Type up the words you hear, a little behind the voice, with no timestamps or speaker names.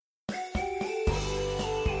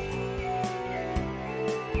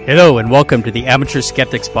Hello and welcome to the Amateur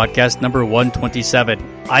Skeptics Podcast number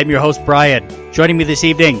 127. I'm your host, Brian. Joining me this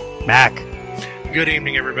evening, Mac. Good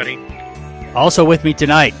evening, everybody. Also with me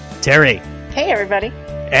tonight, Terry. Hey, everybody.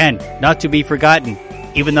 And, not to be forgotten,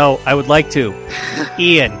 even though I would like to,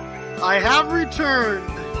 Ian. I have returned.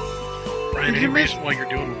 Brian, any reason why you're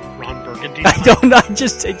doing Ron Burgundy? I don't know.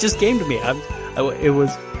 It just came to me.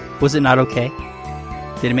 Was it not okay?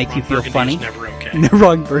 Did it make you feel funny? Never okay.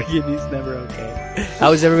 Ron Burgundy's never okay.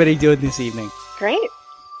 How is everybody doing this evening? Great.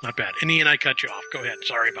 Not bad. And Ian, I cut you off. Go ahead.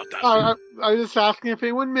 Sorry about that. I was just asking if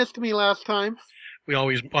anyone missed me last time.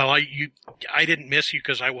 I didn't miss you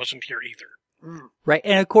because I wasn't here either. Right,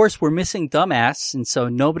 and of course we're missing Dumbass, and so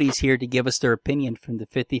nobody's here to give us their opinion from the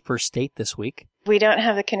 51st state this week. We don't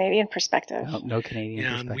have the Canadian perspective. No Canadian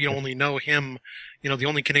perspective. And we only know him, the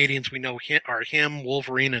only Canadians we know are him,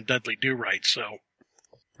 Wolverine, and Dudley Do-Right, so.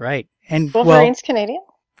 Right. And Wolverine's Canadian?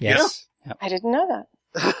 Yes. Yeah. Yep. I didn't know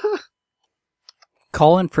that.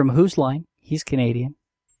 Colin from Whose Line, he's Canadian.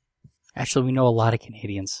 Actually, we know a lot of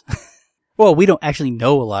Canadians. Well, we don't actually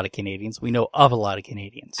know a lot of Canadians. We know of a lot of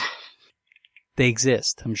Canadians. They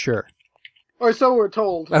exist, I'm sure. Or so we're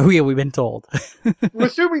told. Oh, yeah, we've been told. We're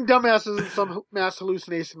assuming dumbass isn't some mass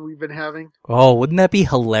hallucination we've been having. Oh, wouldn't that be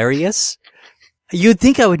hilarious? You'd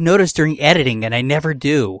think I would notice during editing, and I never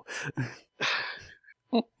do.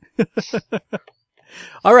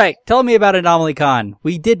 All right, tell me about AnomalyCon.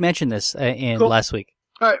 We did mention this last week.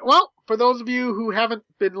 All right, well, for those of you who haven't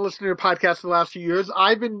been listening to podcasts for the last few years,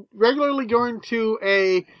 I've been regularly going to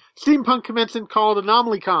a steampunk convention called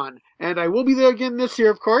AnomalyCon, and I will be there again this year,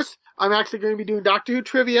 of course. I'm actually going to be doing Doctor Who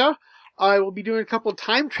trivia. I will be doing a couple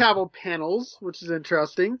time travel panels, which is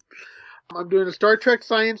interesting. I'm doing a Star Trek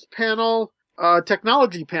science panel,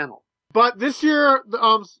 technology panel. But this year,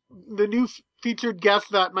 the new featured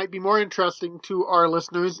guest that might be more interesting to our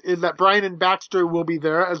listeners is that Brian and Baxter will be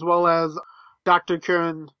there, as well as Dr.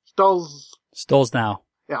 Karen Stoles now.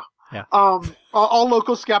 Yeah. All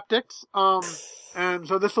local skeptics. And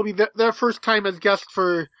so this will be their first time as guests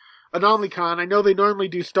for AnomalyCon. I know they normally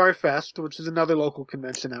do Starfest, which is another local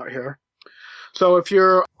convention out here. So if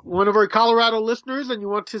you're one of our Colorado listeners and you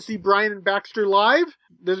want to see Brian and Baxter live,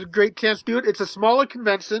 there's a great chance to do it. It's a smaller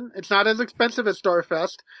convention. It's not as expensive as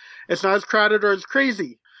Starfest. It's not as crowded or as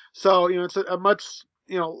crazy. So, it's a much,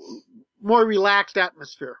 more relaxed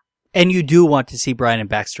atmosphere. And you do want to see Brian and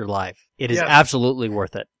Baxter live. It is absolutely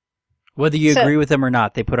worth it. Whether you agree with them or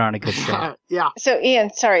not, they put on a good show. Yeah. So,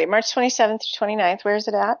 Ian, sorry, March 27th to 29th, where is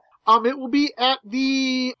it at? It will be at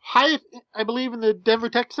the Hyatt, I believe, in the Denver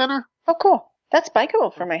Tech Center. Oh, cool. That's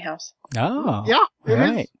bikeable from my house. Oh. Yeah,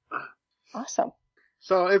 it is. Awesome.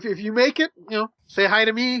 So if you make it, say hi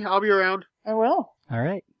to me. I'll be around. I will. All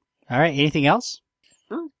right. Anything else?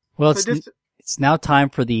 Hmm. Well, it's now time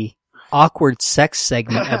for the awkward sex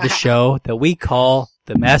segment of the show that we call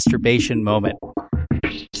the masturbation moment.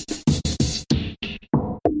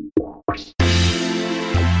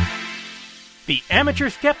 The Amateur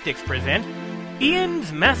Skeptics present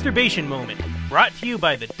Ian's Masturbation Moment, brought to you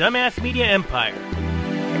by the Dumbass Media Empire.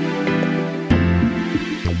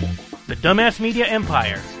 The Dumbass Media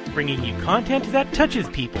Empire, bringing you content that touches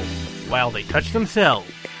people while they touch themselves.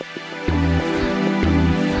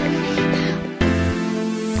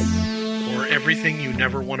 Or everything you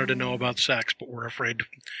never wanted to know about sex, but we're afraid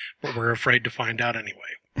to find out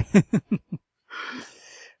anyway.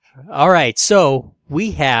 All right, so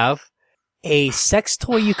we have a sex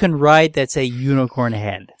toy you can ride that's a unicorn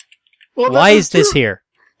head. Well, why is this here?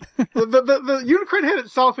 The unicorn head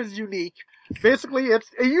itself is unique. Basically, it's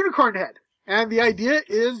a unicorn head. And the idea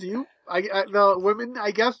is the women, I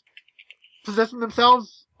guess, position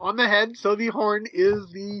themselves on the head, so the horn is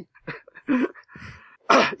the,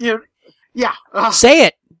 say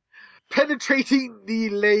it! Penetrating the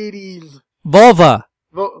ladies. Vulva.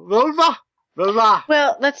 Vulva? Vulva.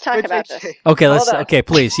 Well, let's talk about this. Okay,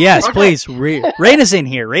 please. Yes, please. Rein us in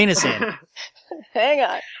here. Rein us in. Hang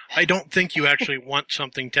on. I don't think you actually want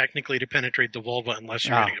something technically to penetrate the vulva unless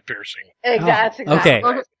you're getting a piercing. That's exactly okay.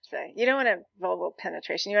 what I was going to say. You don't want a vulval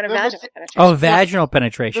penetration. You want a vaginal penetration. Oh, vaginal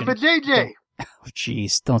penetration. The vajayjay. Oh,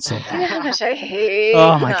 jeez, don't say that. You know how much I hate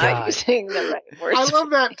God. using the right words. I love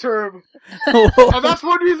that term. And that's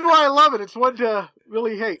one reason why I love it. It's one to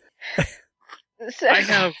really hate.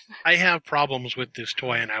 I have problems with this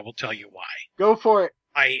toy, and I will tell you why. Go for it.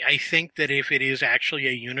 I think that if it is actually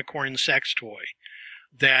a unicorn sex toy,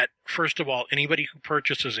 that, first of all, anybody who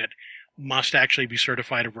purchases it must actually be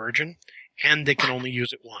certified a virgin, and they can only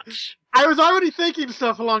use it once. I was already thinking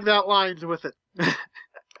stuff along that lines with it.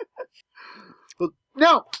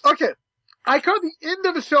 No, okay. I caught the end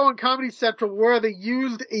of a show on Comedy Central where they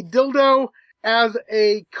used a dildo as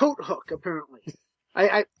a coat hook, apparently.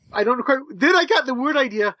 I don't know quite. Then I got the weird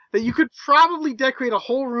idea that you could probably decorate a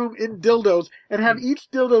whole room in dildos and have each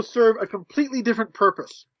dildo serve a completely different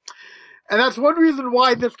purpose. And that's one reason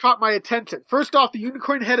why this caught my attention. First off, the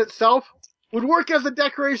unicorn head itself would work as a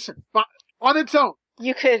decoration, but on its own.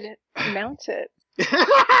 You could mount it.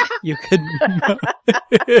 You could.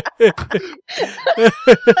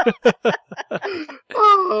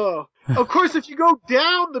 Oh. Of course, if you go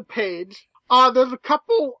down the page, there's a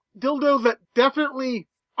couple dildos that definitely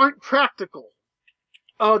aren't practical.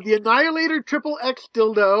 The Annihilator Triple X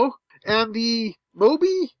dildo and the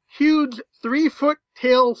Moby Huge 3-foot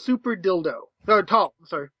tail super dildo. No, tall. I'm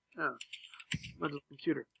sorry. Oh, my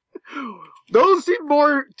computer. Those seem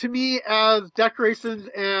more to me as decorations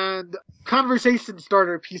and conversation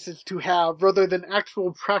starter pieces to have rather than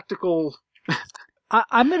actual practical.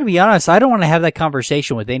 I'm going to be honest. I don't want to have that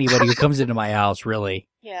conversation with anybody who comes into my house, really.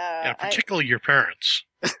 Yeah. Particularly your parents.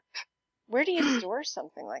 Where do you store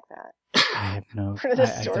something like that? I have no. For the I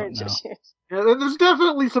don't storage know. issues. Yeah, there's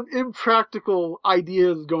definitely some impractical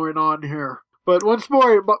ideas going on here. But once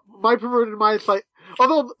more, my perverted mind is like,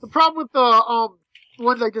 although the problem with the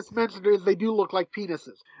ones I just mentioned is they do look like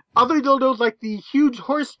penises. Other dildos, like the huge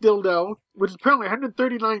horse dildo, which is apparently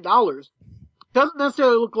 $139, doesn't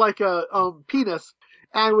necessarily look like a penis,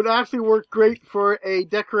 and would actually work great for a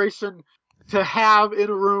decoration to have in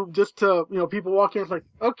a room just to, people walk in, it's like,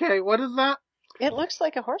 okay, what is that? It looks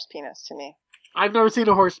like a horse penis to me. I've never seen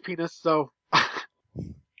a horse penis, so.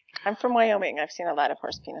 I'm from Wyoming. I've seen a lot of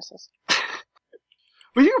horse penises.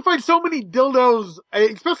 But you can find so many dildos,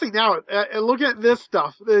 especially now, look at this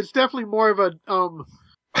stuff. It's definitely more of a,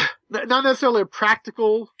 not necessarily a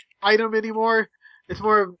practical item anymore. It's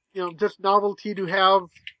more of, just novelty to have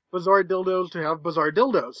bizarre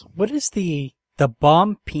dildos. What is the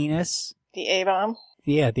bomb penis? The A-bomb?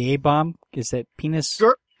 Yeah, the A-bomb. Is that penis?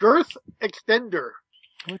 Girth extender.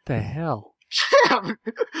 What the hell?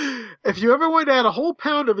 If you ever want to add a whole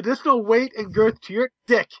pound of additional weight and girth to your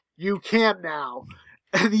dick, you can now.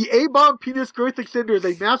 The A-bomb penis girth extender is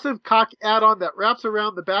a massive cock add-on that wraps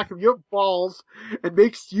around the back of your balls and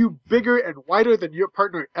makes you bigger and wider than your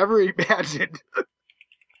partner ever imagined.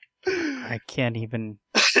 I can't even.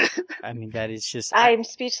 I mean, that is just. I'm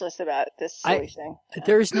speechless about this silly thing.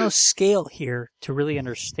 There is no scale here to really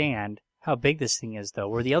understand how big this thing is, though.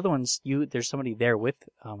 Where the other ones, there's somebody there with.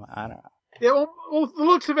 I don't know. Yeah, well, the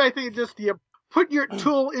looks of it, I think it's just you put your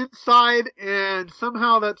tool inside, and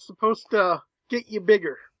somehow that's supposed to get you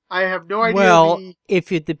bigger. I have no idea. Well, if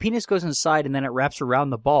the penis goes inside and then it wraps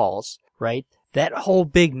around the balls, right? That whole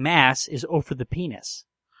big mass is over the penis.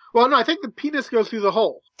 Well, no, I think the penis goes through the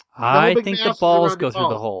hole. I think the balls go through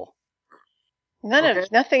the hole.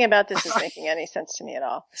 Nothing about this is making any sense to me at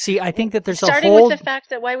all. See, I think that there's Starting with the fact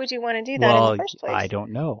that why would you want to do that in the first place? I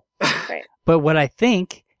don't know. Right. But what I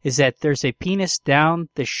think is that there's a penis down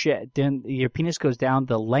then your penis goes down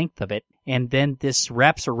the length of it, and then this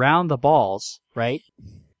wraps around the balls, right?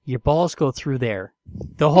 Your balls go through there.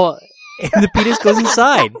 The whole, and the penis goes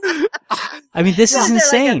inside. I mean, this is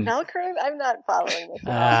insane. Like a Velcro? I'm not following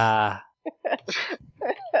this.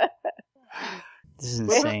 This is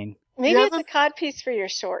insane. Maybe it's a codpiece for your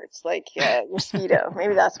shorts, like your Speedo.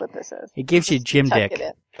 Maybe that's what this is. It gives you gym dick.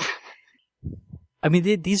 I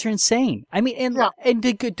mean, these are insane. I mean, and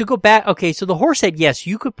to go back, okay, so the horse head, yes,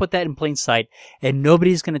 you could put that in plain sight, and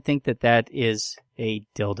nobody's going to think that is a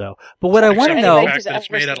dildo. But what I want to know, the fact that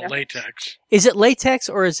it's made out of latex. Is it latex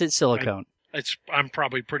or is it silicone? I'm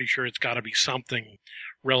probably pretty sure it's got to be something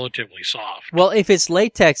relatively soft. Well, if it's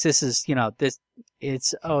latex, this is,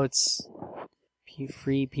 it's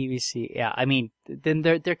free PVC. Yeah, I mean, then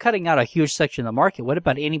they're cutting out a huge section of the market. What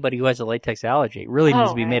about anybody who has a latex allergy? It really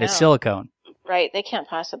needs to be made of silicone. Right, they can't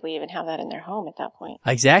possibly even have that in their home at that point.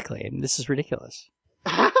 Exactly. I mean, this is ridiculous.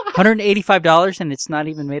 $185 and it's not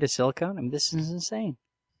even made of silicone? I mean, this is insane.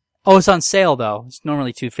 Oh, it's on sale though. It's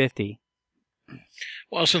normally $250.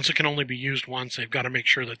 Well, since it can only be used once, they've got to make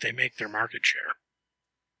sure that they make their market share.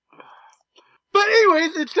 But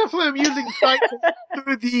anyways, it's definitely amusing sight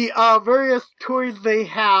through the various toys they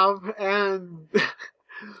have, and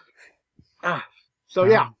so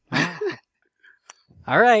yeah.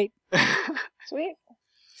 All right. Sweet.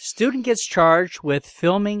 Student gets charged with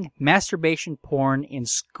filming masturbation porn in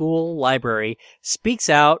school library, speaks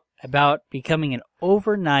out about becoming an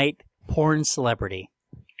overnight porn celebrity.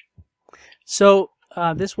 So,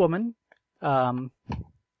 this woman,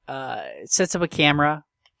 sets up a camera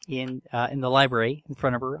in the library in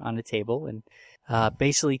front of her on a table and,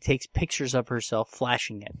 basically takes pictures of herself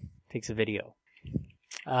flashing it, takes a video.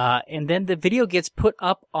 And then the video gets put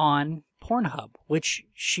up on Pornhub, which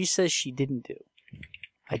she says she didn't do.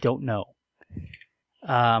 I don't know.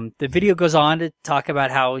 The video goes on to talk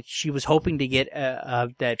about how she was hoping to get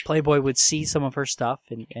that Playboy would see some of her stuff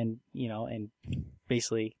and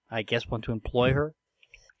basically, I guess, want to employ her.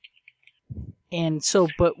 And so,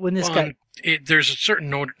 but when this guy, there's a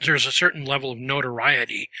certain level of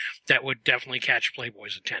notoriety that would definitely catch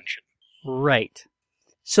Playboy's attention. Right.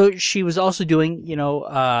 So she was also doing,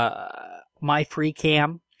 My Free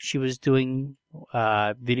Cam. She was doing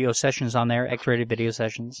video sessions on there, X-rated video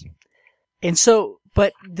sessions. And so,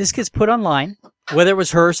 but this gets put online, whether it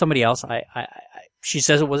was her or somebody else. She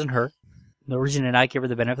says it wasn't her. No reason to not give her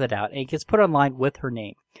the benefit of the doubt. And it gets put online with her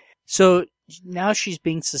name. So now she's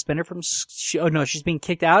being suspended from. She's being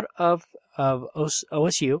kicked out of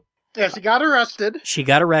OSU. Yeah, she got arrested. She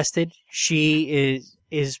got arrested. She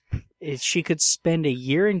she could spend a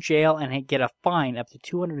year in jail and get a fine up to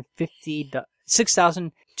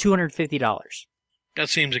 $6,250. That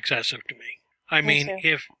seems excessive to me. I mean,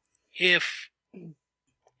 if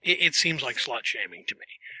it seems like slut shaming to me.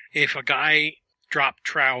 If a guy dropped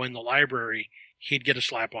trow in the library, he'd get a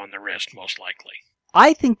slap on the wrist, most likely.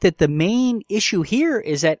 I think that the main issue here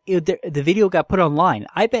is that the video got put online.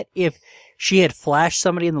 I bet if she had flashed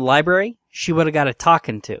somebody in the library, she would have got a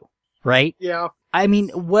talking to, right? Yeah. I mean,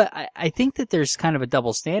 I think that there's kind of a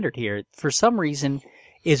double standard here. For some reason,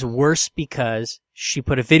 is worse because she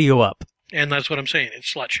put a video up. And that's what I'm saying.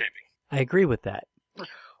 It's slut shaming. I agree with that.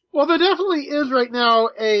 Well, there definitely is right now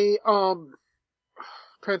I'm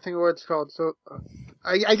trying to think of what it's called. So,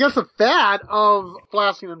 I guess a fad of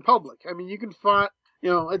flashing in public. I mean, you can find,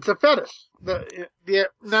 it's a fetish. The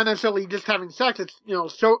not necessarily just having sex. It's,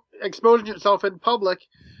 exposing yourself in public.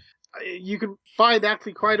 You can find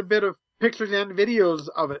actually quite a bit of pictures and videos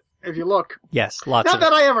of it if you look. Yes, lots Not of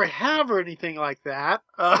that it. I ever have or anything like that.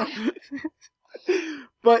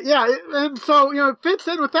 But yeah, and so, it fits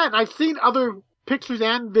in with that. And I've seen other pictures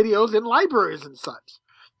and videos in libraries and such.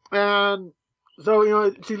 And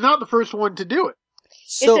so, she's not the first one to do it.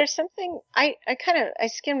 So, is there something, I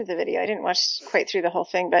skimmed the video. I didn't watch quite through the whole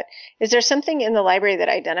thing, but is there something in the library that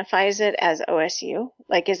identifies it as OSU?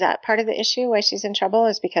 Like, is that part of the issue why she's in trouble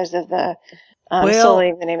is because of the,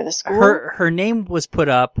 solely the name of the school? Her name was put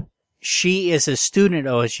up. She is a student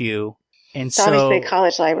at OSU. And It's obviously a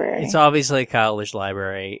college library. It's obviously a college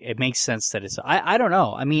library. It makes sense that it's, I don't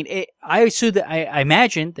know. I mean, I assume that, I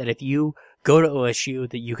imagine that if you go to OSU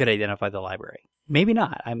that you could identify the library. Maybe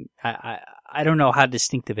not. I don't know how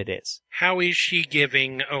distinctive it is. How is she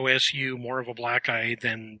giving OSU more of a black eye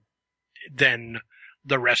than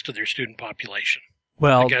the rest of their student population?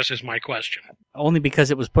 Well, I guess is my question. Only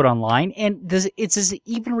because it was put online. And does it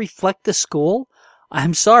even reflect the school?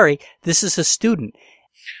 I'm sorry. This is a student.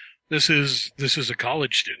 This is a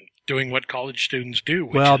college student doing what college students do.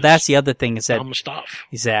 Which Well, is that's the other thing is that dumb stuff.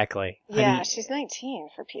 Exactly. Yeah, I mean, she's 19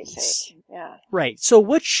 for Pete's sake. Yeah. right. So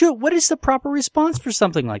what is the proper response for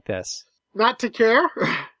something like this? Not to care.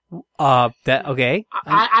 Okay.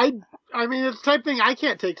 I mean, it's the type of thing I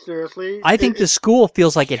can't take seriously. I think the school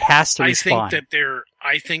feels like it has to respond.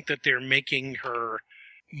 I think that they're making her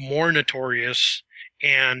more notorious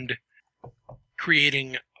and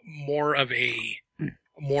creating more of a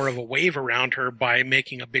wave around her by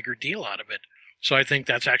making a bigger deal out of it. So I think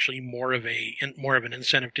that's actually more of an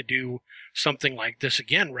incentive to do something like this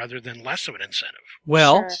again rather than less of an incentive.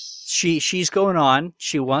 Well, Sure. she's going on.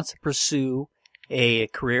 She wants to pursue a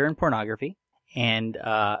career in pornography, and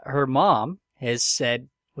her mom has said,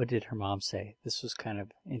 what did her mom say? This was kind of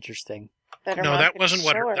interesting. No, that wasn't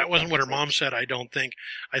what her mom said, I don't think.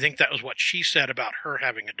 I think that was what she said about her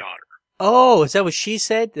having a daughter. Oh, is that what she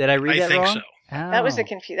said? Did I read that wrong? I think so. Oh. That was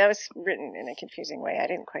that was written in a confusing way. I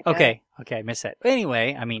didn't quite get Okay, it. I missed that.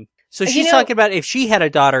 Anyway, I mean, so You she's know- talking about if she had a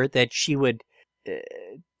daughter that she would, her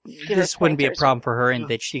this wouldn't be a pointers. problem for her, and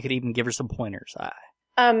that she could even give her some pointers.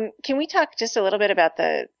 Can we talk just a little bit about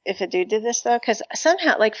if a dude did this though? Cause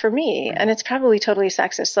somehow, like for me, and it's probably totally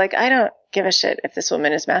sexist, like I don't give a shit if this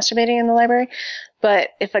woman is masturbating in the library,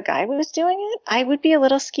 but if a guy was doing it, I would be a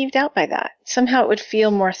little skeeved out by that. Somehow it would feel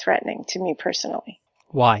more threatening to me personally.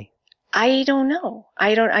 Why? I don't know.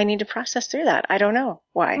 I need to process through that. I don't know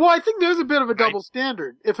why. Well, I think there's a bit of a double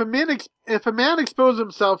standard. If a man exposes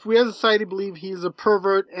himself, we as a society believe he's a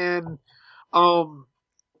pervert and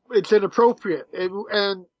it's inappropriate.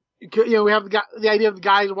 And we have the idea of the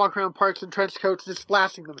guys who walk around parks in trench coats just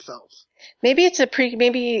flashing themselves. Maybe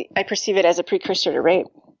maybe I perceive it as a precursor to rape.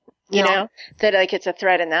 You know, that like it's a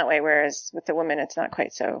threat in that way, whereas with the woman it's not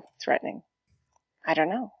quite so threatening. I don't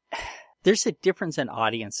know. There's a difference in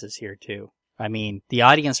audiences here too. I mean, the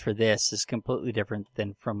audience for this is completely different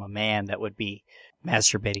than from a man that would be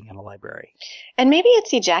masturbating in a library. And maybe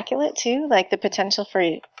it's ejaculate too, like the potential for,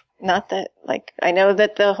 not that, like, I know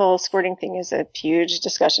that the whole squirting thing is a huge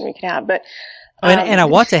discussion we could have, but. And I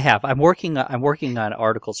want to have. I'm working on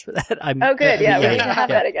articles for that. Oh, good. Yeah, we need to have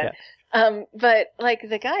that again. Yeah. But like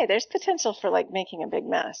the guy, there's potential for like making a big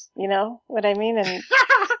mess. You know what I mean? And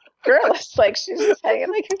girl, it's like she's just hanging.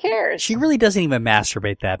 Like, who cares? She really doesn't even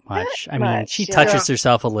masturbate that much. I mean, she touches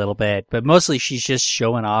herself a little bit, but mostly she's just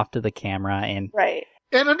showing off to the camera and. Right.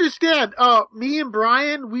 And understand, me and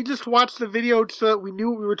Brian, we just watched the video so that we knew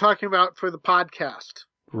what we were talking about for the podcast.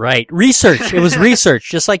 Right. Research. It was research,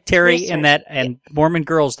 just like Terry and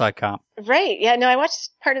MormonGirls.com. Right. Yeah. No, I watched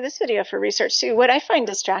part of this video for research too. What I find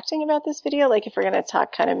distracting about this video, like if we're going to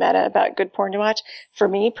talk kind of meta about good porn to watch, for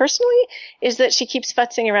me personally, is that she keeps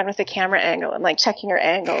futzing around with the camera angle and like checking her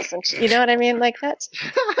angles. And you know what I mean? Like that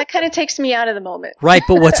kind of takes me out of the moment. Right.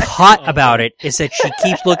 But what's hot about it is that she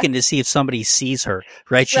keeps looking to see if somebody sees her,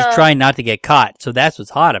 right? She's trying not to get caught. So that's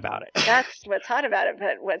what's hot about it. That's what's hot about it.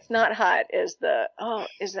 But what's not hot is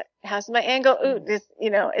how's my angle? Ooh, this,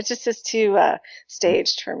 it just is too,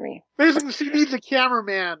 staged for me. Basically, she needs a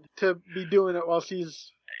cameraman to be doing it while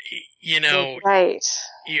she's. Right.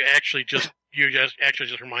 You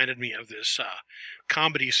just reminded me of this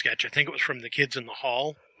comedy sketch. I think it was from The Kids in the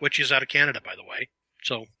Hall, which is out of Canada, by the way.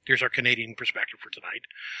 So here's our Canadian perspective for tonight.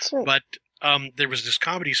 Sure. But there was this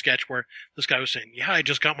comedy sketch where this guy was saying, "Yeah, I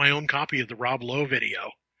just got my own copy of the Rob Lowe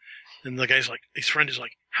video." And the guy's like, his friend is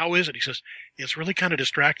like, "How is it?" He says, "It's really kind of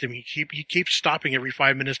distracting. He keeps stopping every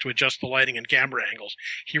 5 minutes to adjust the lighting and camera angles.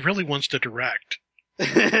 He really wants to direct."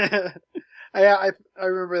 Yeah, I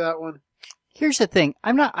remember that one. Here's the thing.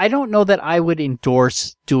 I don't know that I would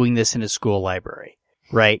endorse doing this in a school library,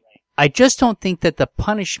 right? I just don't think that the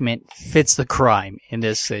punishment fits the crime in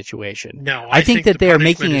this situation. No, I think that they are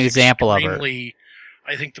making an example of her. I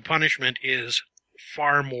think the punishment is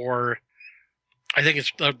far more. I think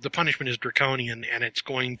the punishment is draconian, and it's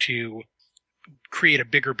going to create a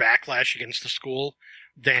bigger backlash against the school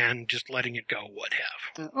than just letting it go would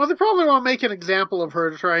have. Well, they probably want to make an example of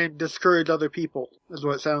her to try and discourage other people, is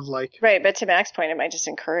what it sounds like. Right, but to Mac's point, it might just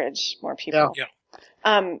encourage more people. Yeah.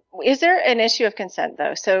 Is there an issue of consent,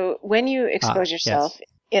 though? So when you expose yourself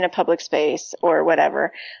in a public space or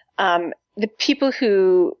whatever, the people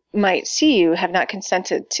who might see you have not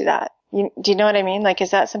consented to that. Do you know what I mean? Like,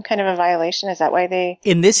 is that some kind of a violation? Is that why they...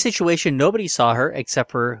 In this situation, nobody saw her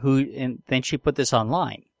except for and then she put this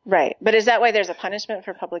online. Right. But is that why there's a punishment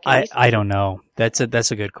for public use? I don't know. That's a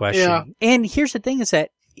good question. Yeah. And here's the thing is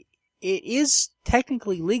that it is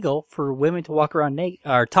technically legal for women to walk around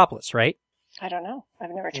or topless, right? I don't know. I've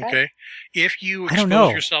never tried. Okay. If you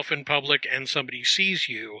expose yourself in public and somebody sees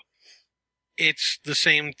you, it's the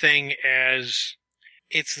same thing as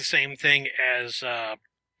if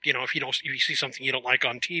you see something you don't like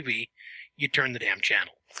on TV, you turn the damn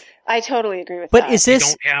channel. I totly agree with that. But is this...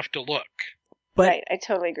 You don't have to look. But right, I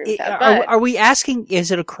totally agree with that. But are we asking, is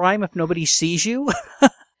it a crime if nobody sees you?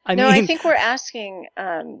 I think we're asking,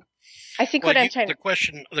 The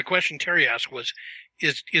question Terry asked was,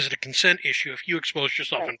 is it a consent issue? If you expose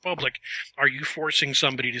yourself in public, are you forcing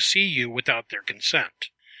somebody to see you without their consent?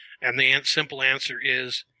 And the simple answer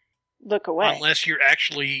is, look away. Unless you're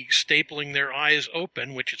actually stapling their eyes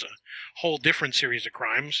open, which is a whole different series of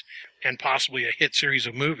crimes and possibly a hit series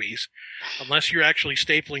of movies. Unless you're actually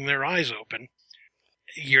stapling their eyes open,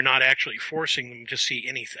 you're not actually forcing them to see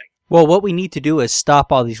anything. Well, what we need to do is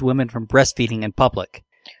stop all these women from breastfeeding in public.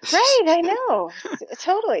 Right, I know.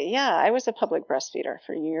 Totally, yeah. I was a public breastfeeder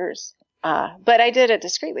for years. But I did it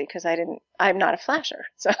discreetly because I'm not a flasher.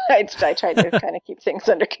 So I tried to kind of keep things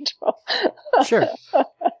under control. Sure.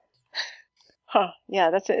 Huh.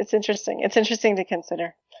 Yeah, it's interesting. It's interesting to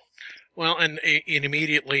consider. Well, and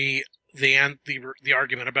immediately the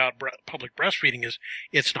argument about public breastfeeding is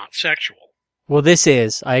it's not sexual. Well,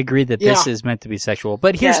 I agree that this is meant to be sexual.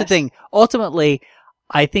 But here's the thing. Ultimately,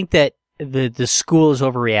 I think that the school is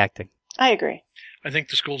overreacting. I agree. I think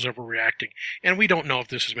the school's overreacting. And we don't know if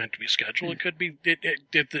this is meant to be sexual. It could be, we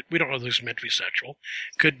don't know if this is meant to be sexual.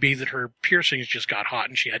 It could be that her piercings just got hot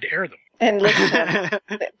and she had to air them. And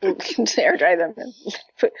air dry them and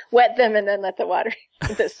wet them and then let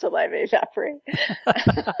the saliva evaporate.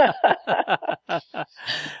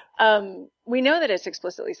 We know that it's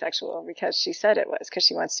explicitly sexual because she said it was, because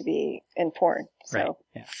she wants to be in porn. So right.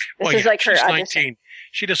 Yeah. This is like her she's audition.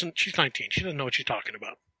 19. She's 19. She doesn't know what she's talking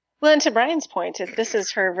about. Well, and to Brian's point, if this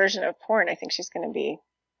is her version of porn, I think she's going to be...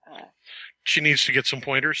 she needs to get some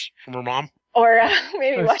pointers from her mom. Or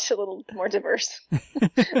maybe watch a little more diverse.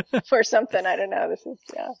 Or something, I don't know.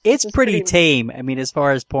 It's pretty tame, I mean, as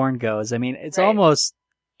far as porn goes. I mean, it's almost...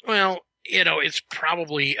 Well, it's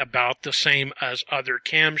probably about the same as other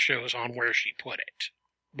cam shows on where she put it,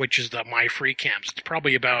 which is the My Free Cams. It's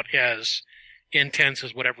probably about as intense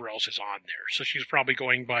as whatever else is on there. So she's probably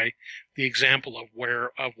going by the example of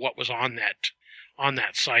what was on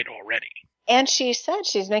that site already. And she said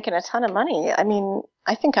she's making a ton of money. I mean,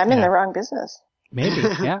 I think I'm in the wrong business. Maybe,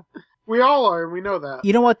 yeah. We all are, and we know that.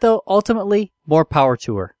 You know what, though? Ultimately, more power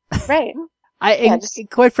to her. Right.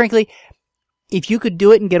 Quite frankly, if you could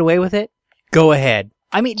do it and get away with it, go ahead.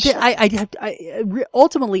 I mean,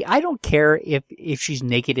 ultimately, I don't care if she's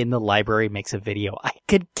naked in the library, makes a video. I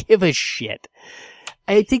could give a shit.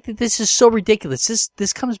 I think that this is so ridiculous.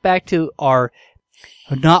 This comes back to our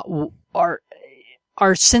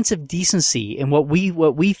sense of decency and what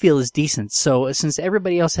we feel is decent. So since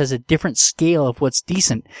everybody else has a different scale of what's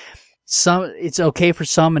decent, it's okay for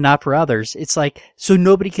some and not for others. It's like, so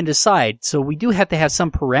nobody can decide. So we do have to have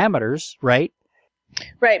some parameters, right?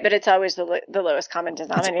 Right, but it's always the lowest common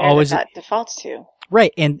denominator that defaults to.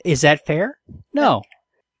 Right, and is that fair? No.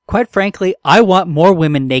 Quite frankly, I want more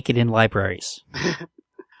women naked in libraries.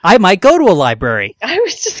 I might go to a library. I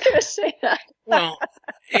was just going to say that. Well,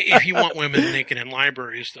 if you want women naked in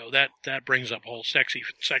libraries, though, that brings up whole sexy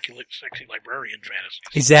librarian fantasies.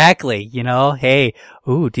 Exactly. Hey,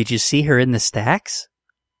 did you see her in the stacks?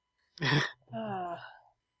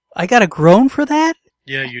 I got a groan for that?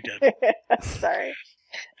 Yeah, you did. Sorry.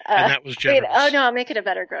 And that was generous. Wait, no, I'll make it a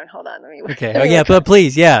better groan. Hold on. Let me. Okay. Oh, yeah, but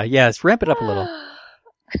please, yes, ramp it up a little.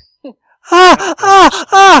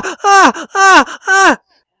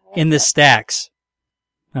 In the stacks.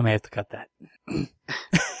 I may have to cut that.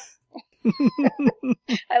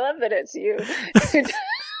 I love that it's you.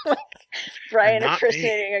 Brian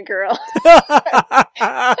impersonating a girl.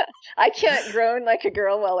 I can't groan like a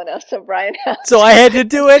girl well enough, so Brian has to. So I had to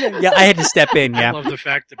do it? Yeah, I had to step in, yeah. I love the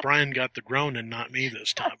fact that Brian got the groan and not me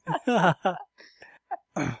this time.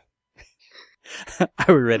 Are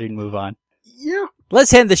we ready to move on? Yeah.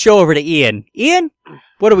 Let's hand the show over to Ian. Ian,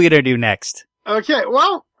 what are we going to do next? Okay,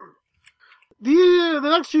 well, the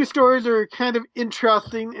next few stories are kind of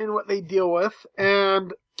interesting in what they deal with.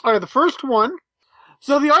 And the first one.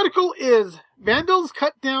 So the article is, Vandals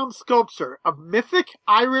cut down sculpture of mythic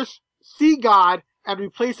Irish sea god and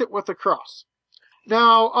replace it with a cross.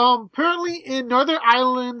 Now, apparently in Northern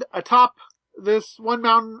Ireland, atop this one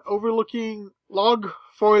mountain overlooking Lough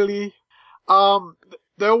Foyle,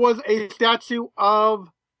 there was a statue of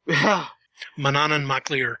Manannan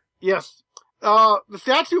MacLear. Yes. The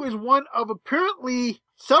statue is one of apparently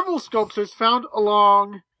several sculptures found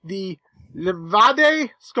along the Limavady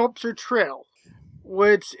Sculpture Trail,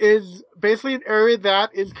 which is basically an area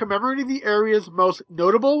that is commemorating the area's most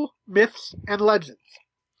notable myths and legends.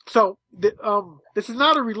 So, this is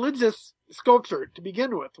not a religious sculpture to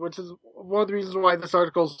begin with, which is one of the reasons why this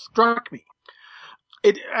article struck me.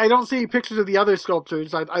 I don't see pictures of the other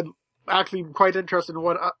sculptures. I'm actually quite interested in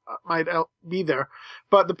what might be there.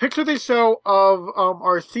 But the picture they show of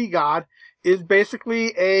our sea god is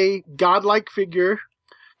basically a godlike figure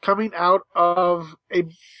coming out of a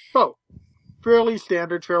boat. Fairly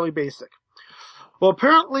standard, fairly basic. Well,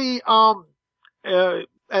 apparently,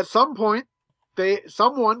 at some point,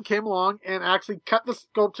 someone came along and actually cut the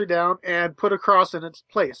sculpture down and put a cross in its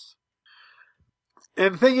place.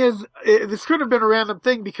 And the thing is, this could have been a random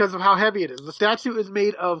thing because of how heavy it is. The statue is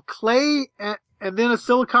made of clay and then a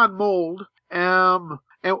silicone mold, and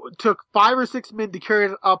it took 5 or 6 men to carry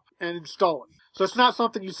it up and install it. So it's not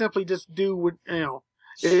something you simply just do with,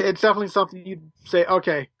 it's definitely something you'd say,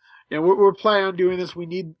 okay, we're planning on doing this. We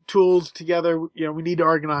need tools together. We need to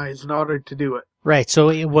organize in order to do it. Right. So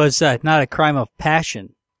it was not a crime of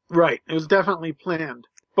passion. Right. It was definitely planned.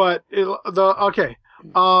 But the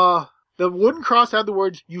wooden cross had the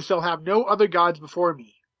words, "You shall have no other gods before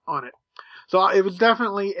me" on it. So it was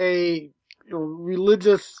definitely a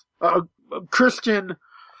religious, Christian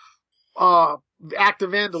act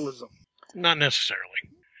of vandalism. Not necessarily.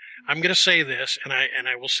 I'm going to say this, and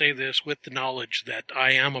I will say this with the knowledge that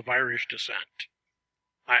I am of Irish descent.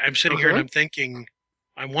 I'm sitting here and I'm thinking,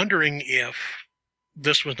 I'm wondering if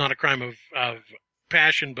this was not a crime of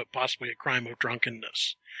passion, but possibly a crime of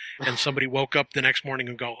drunkenness. And somebody woke up the next morning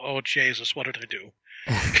and go, "Oh, Jesus, what did I do?"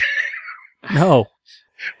 No.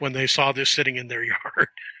 When they saw this sitting in their yard.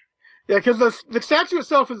 Yeah, because the statue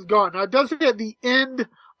itself is gone. Now, it does say at the end,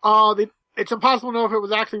 it's impossible to know if it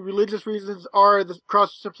was actually religious reasons or the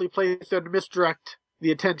cross was simply placed there to misdirect the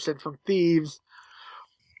attention from thieves.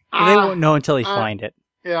 They won't know until they find it.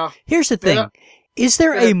 Yeah. Here's the thing. Is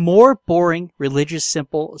there a more boring religious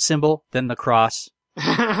symbol than the cross?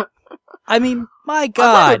 I mean, my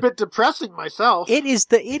God. I'm a bit depressing myself.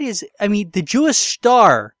 The Jewish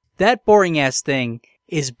star that boring ass thing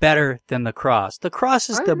is better than the cross. The cross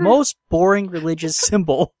is the most boring religious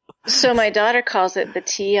symbol. So my daughter calls it the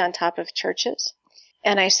T on top of churches.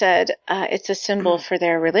 And I said, it's a symbol for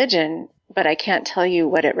their religion, but I can't tell you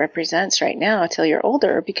what it represents right now till you're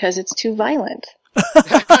older because it's too violent.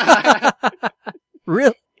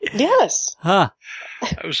 Really? Yes. Huh.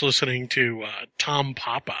 I was listening to Tom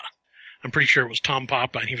Papa. I'm pretty sure it was Tom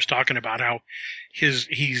Papa, and he was talking about how he's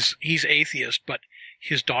atheist, but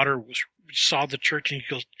his daughter saw the church, and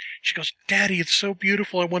she goes, "Daddy, it's so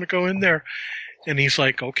beautiful. I want to go in there." And he's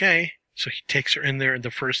like, "Okay." So he takes her in there, and the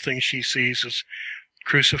first thing she sees is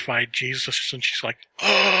crucified Jesus, and she's like,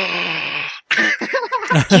 "Oh."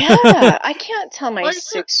 Yeah, I can't tell my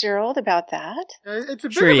 6-year-old about that. It's a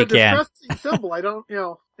bit Sure of a you can. depressing symbol. I don't,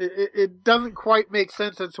 it doesn't quite make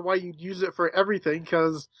sense as to why you'd use it for everything,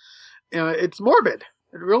 because it's morbid.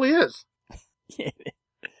 It really is.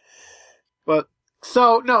 But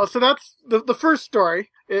so that's the first story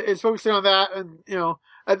is focusing on that, and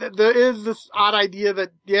there is this odd idea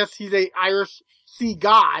that yes, he's a Irish sea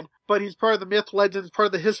god, but he's part of the myth, legends, part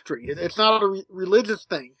of the history. It's not a religious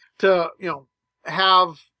thing to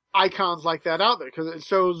have icons like that out there, because it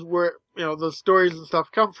shows where the stories and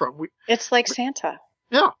stuff come from. It's like Santa.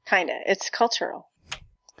 Yeah, kind of. It's cultural.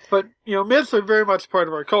 but myths are very much part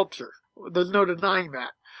of our culture. There's no denying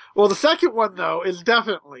that. Well, the second one though is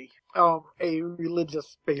definitely a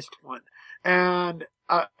religious-based one, and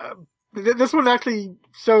this one actually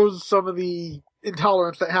shows some of the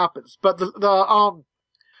intolerance that happens. But the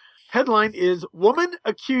headline is "Woman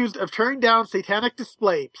accused of tearing down satanic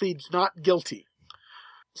display pleads not guilty."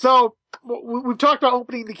 So we've talked about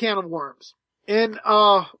opening the can of worms. In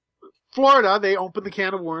Florida, they opened the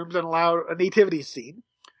can of worms and allowed a nativity scene.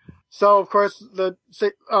 So, of course, the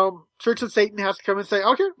Church of Satan has to come and say,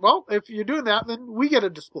 okay, well, if you're doing that, then we get a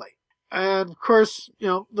display. And, of course,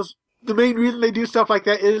 the main reason they do stuff like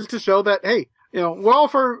that is to show that, hey, we're all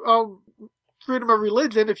for freedom of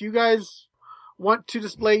religion. If you guys want to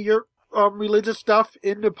display your religious stuff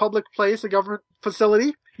in a public place, a government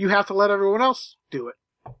facility, you have to let everyone else do it.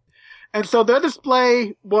 And so their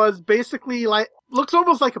display was basically looks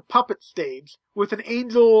almost like a puppet stage with an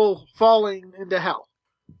angel falling into hell.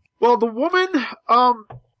 Well, the woman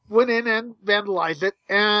went in and vandalized it,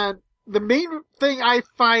 and the main thing I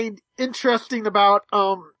find interesting about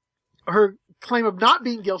her claim of not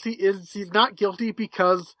being guilty is she's not guilty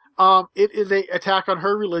because it is an attack on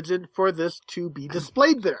her religion for this to be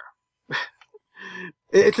displayed there.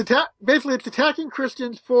 It's attacking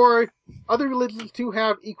Christians for other religions to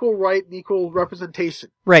have equal right and equal representation.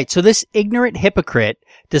 Right. So this ignorant hypocrite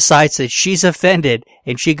decides that she's offended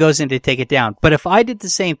and she goes in to take it down. But if I did the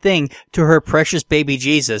same thing to her precious baby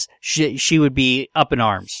Jesus, she would be up in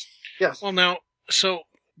arms. Yes. Well, now, so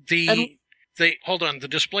the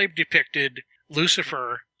display depicted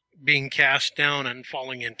Lucifer being cast down and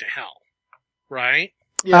falling into hell, right?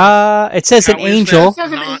 Yeah. It says an angel. It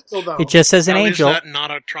says an angel, though. It just says an angel. Is that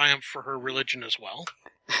not a triumph for her religion as well?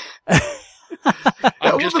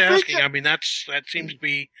 I'm just asking. I mean, that seems to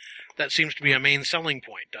be a main selling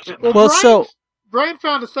point, doesn't it? Well, Brian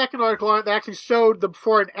found a second article on it that actually showed the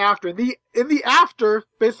before and after. In the after,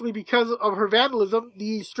 basically because of her vandalism,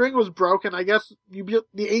 the string was broken. I guess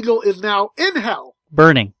the angel is now in hell,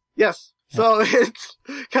 burning. Yes. So it's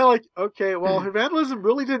kind of like, okay, well, her vandalism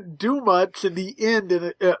really didn't do much in the end,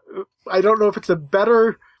 and I don't know if it's a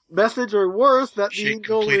better message or worse that the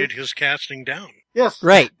angel completed his casting down. Yes.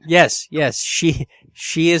 Right. Yes. She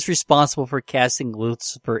is responsible for casting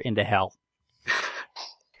Lucifer into hell.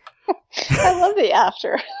 I love the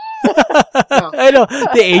after. I know,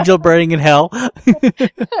 the angel burning in hell.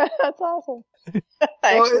 That's awesome.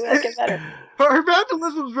 I actually like it better. Her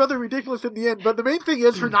vandalism is rather ridiculous in the end, but the main thing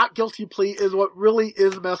is her not guilty plea is what really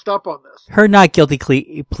is messed up on this. Her not guilty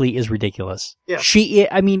plea is ridiculous. Yeah.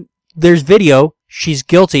 There's video. She's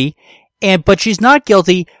guilty, but she's not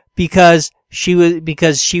guilty because she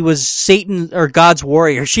was Satan or God's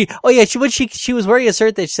warrior. She was wearing a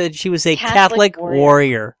shirt that said she was a Catholic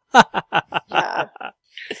warrior. Yeah.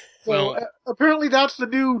 So apparently that's the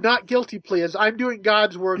new not guilty plea is I'm doing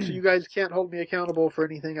God's work, so you guys can't hold me accountable for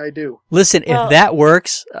anything I do. Listen, if that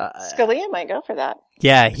works, Scalia might go for that.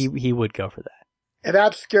 Yeah, he would go for that. And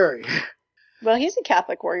that's scary. Well, he's a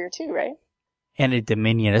Catholic warrior too, right? And a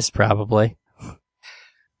Dominionist, probably.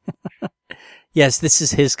 Yes, this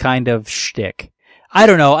is his kind of shtick. I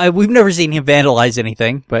don't know. We've never seen him vandalize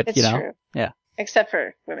anything, but it's true. Yeah. Except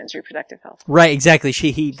for women's reproductive health. Right, exactly.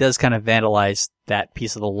 He does kind of vandalize that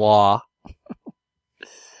piece of the law.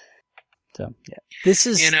 So, yeah. This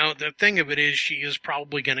is... the thing of it is she is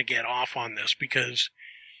probably going to get off on this because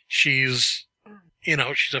she's You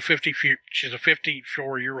know, she's a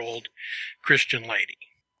 54-year-old Christian lady.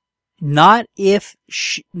 Not if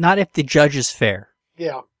the judge is fair.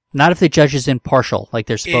 Yeah. Not if the judge is impartial, like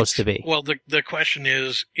they're supposed to be. Well, the question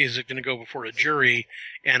is it going to go before a jury,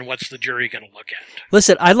 and what's the jury going to look at?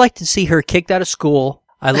 Listen, I'd like to see her kicked out of school.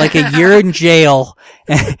 I'd like a year in jail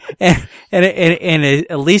and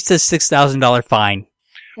at least a $6,000 fine.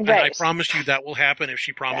 And Right. I promise you that will happen if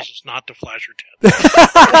she promises not to flash her tits.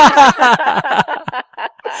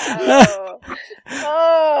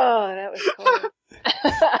 Oh, that was cool.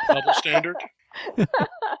 Double standard?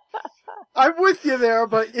 I'm with you there,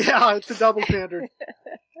 but yeah, it's a double standard.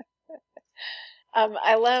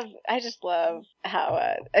 I just love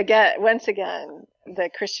how, once again, the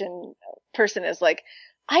Christian person is like,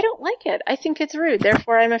 I don't like it. I think it's rude.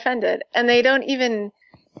 Therefore, I'm offended. And they don't even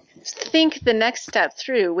think the next step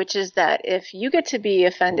through, which is that if you get to be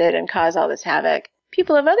offended and cause all this havoc,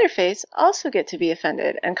 people of other faiths also get to be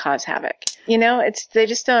offended and cause havoc. You know,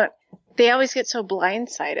 they always get so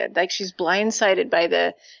blindsided. Like she's blindsided by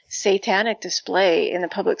the satanic display in the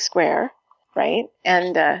public square, right?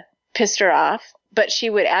 And pissed her off. But she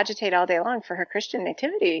would agitate all day long for her Christian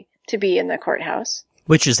nativity to be in the courthouse.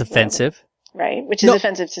 Which is offensive. Right? Which is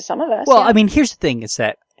offensive to some of us. Well, yeah. I mean, here's the thing, is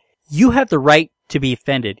that you have the right to be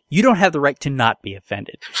offended. You don't have the right to not be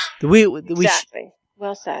offended. Exactly.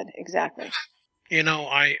 Well said. Exactly. You know,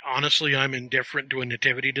 I'm indifferent to a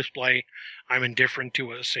nativity display. I'm indifferent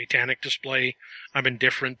to a satanic display. I'm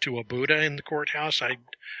indifferent to a Buddha in the courthouse.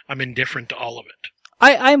 I'm indifferent to all of it.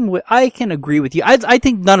 I can agree with you. I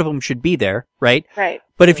think none of them should be there, right? Right.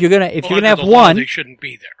 But if you're gonna have the law, one, they shouldn't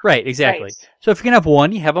be there. right? Exactly. Right. So if you're gonna have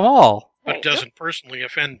one, you have them all. But Right. it doesn't personally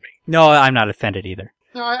offend me. No, I'm not offended either.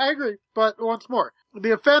 No, I agree. But once more,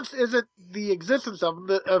 the offense isn't the existence of them.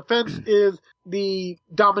 The offense is the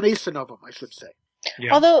domination of them, I should say.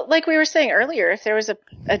 Yeah. Although, like we were saying earlier, if there was a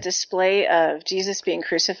display of Jesus being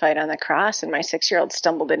crucified on the cross and my 6-year-old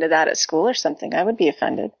stumbled into that at school or something, I would be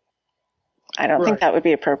offended. I don't think that would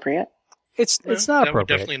be appropriate. It's not that appropriate. would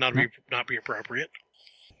definitely not be appropriate.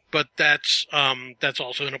 But that's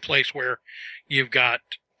also in a place where you've got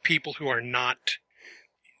people who are not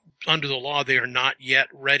under the law. They are not yet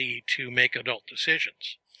ready to make adult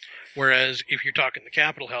decisions. Whereas if you're talking the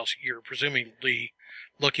Capitol House, you're presumably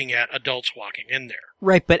looking at adults walking in there.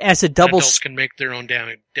 Right, but as a double Adults can make their own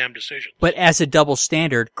damn decisions. but as a double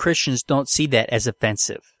standard, Christians don't see that as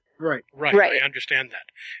offensive. Right. Right. I understand that,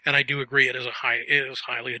 and I do agree it is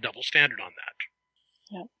highly a double standard on that.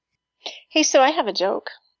 Yeah. Hey, so I have a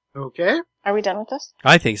joke. Okay. Are we done with this?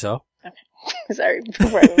 I think so. Sorry,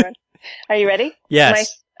 before I move on. Are you ready?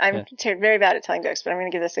 Yes. I'm very bad at telling jokes, but I'm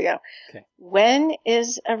going to give this a go. Okay. When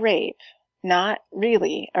is a rape not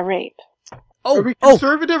really a rape? Are we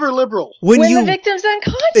conservative or liberal? When the victim's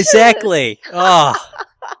unconscious. Exactly. Oh.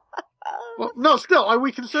 Well, no, still, are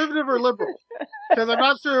we conservative or liberal? Because I'm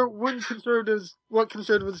not sure what conservatives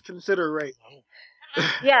consider rape.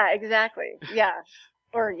 Yeah, exactly. Yeah.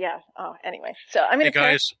 Or, yeah. Oh, anyway. So I'm going Hey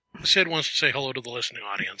guys, Sid wants to say hello to the listening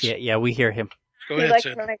audience. Yeah, we hear him. Go ahead,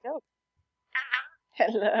 Sid. when I joke.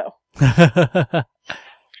 Hello.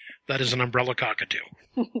 That is an umbrella cockatoo.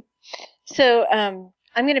 So,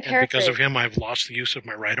 I'm going to And paraphrase. because of him, I've lost the use of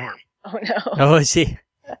my right arm. Oh, no. Oh, I see.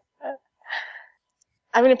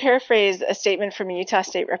 I'm going to paraphrase a statement from a Utah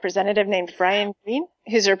State Representative named Brian Green,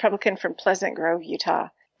 who's a Republican from Pleasant Grove, Utah.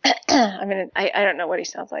 I don't know what he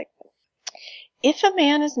sounds like. If a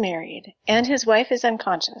man is married and his wife is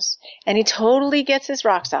unconscious and he totally gets his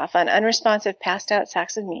rocks off on unresponsive passed out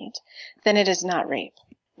sacks of meat, then it is not rape.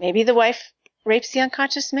 Maybe the wife rapes the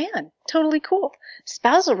unconscious man. Totally cool.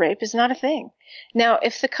 Spousal rape is not a thing. Now,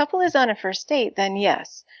 if the couple is on a first date, then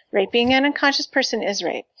yes, raping an unconscious person is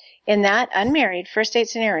rape. In that unmarried first date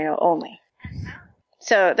scenario only.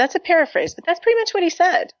 So that's a paraphrase, but that's pretty much what he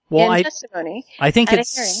said in testimony. I think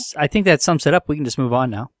that sums it up. We can just move on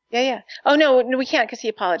now. Yeah. Oh, no, we can't because he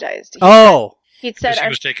apologized. He said he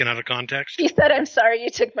was taken out of context? He said, I'm sorry you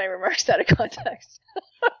took my remarks out of context.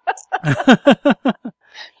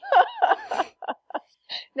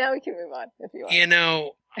 Now we can move on if you want. You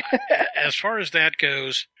know, as far as that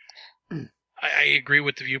goes, I agree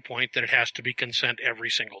with the viewpoint that it has to be consent every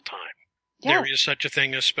single time. Yeah. There is such a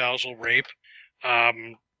thing as spousal rape.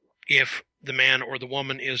 If the man or the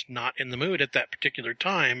woman is not in the mood at that particular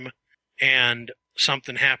time and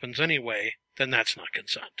something happens anyway, then that's not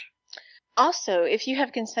consent. Also, if you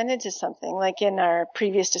have consented to something, like in our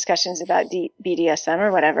previous discussions about BDSM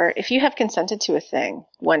or whatever, if you have consented to a thing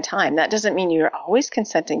one time, that doesn't mean you're always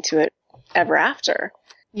consenting to it ever after.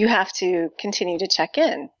 You have to continue to check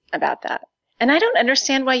in about that. And I don't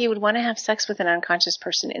understand why you would want to have sex with an unconscious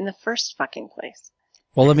person in the first fucking place.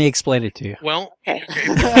 Well, let me explain it to you. Well, Okay.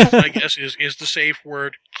 I guess is the safe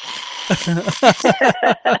word.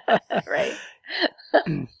 Right.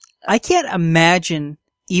 I can't imagine,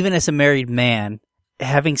 even as a married man,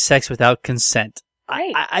 having sex without consent.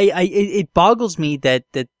 Right. It boggles me that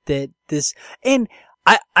this, and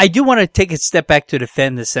I do want to take a step back to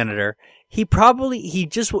defend the senator. He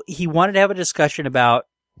wanted to have a discussion about,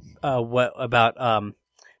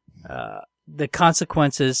 the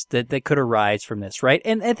consequences that could arise from this, right?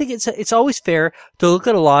 And I think it's always fair to look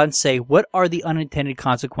at a law and say, what are the unintended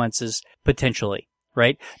consequences potentially,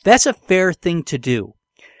 right? That's a fair thing to do.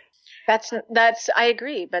 That's I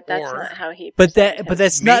agree, but that's not how he. But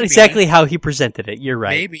that's not exactly how he presented it. You're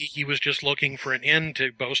right. Maybe he was just looking for an end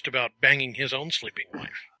to boast about banging his own sleeping wife.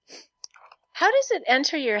 How does it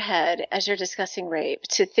enter your head as you're discussing rape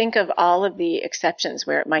to think of all of the exceptions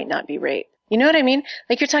where it might not be rape? You know what I mean?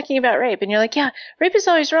 Like you're talking about rape and you're like, yeah, rape is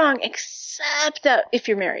always wrong except if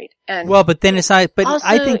you're married. And well, but then it's not, but also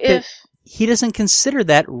I think that he doesn't consider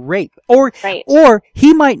that rape. Or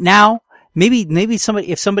he might now, maybe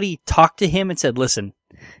if somebody talked to him and said, listen,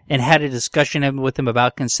 and had a discussion with him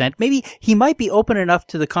about consent, maybe he might be open enough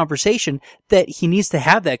to the conversation that he needs to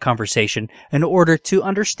have that conversation in order to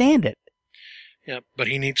understand it. Yeah, but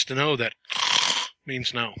he needs to know that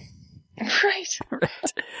means no. Right.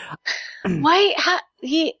 Why?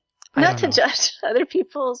 Not to judge other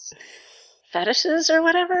people's fetishes or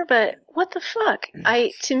whatever, but what the fuck?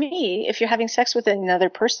 To me, if you're having sex with another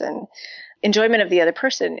person, enjoyment of the other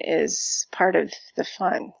person is part of the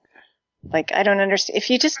fun. Like, I don't understand.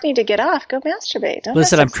 If you just need to get off, go masturbate.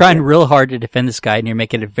 Listen, I'm trying real hard to defend this guy, and you're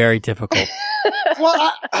making it very difficult.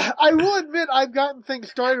 Well, I will admit I've gotten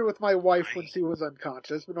things started with my wife when she was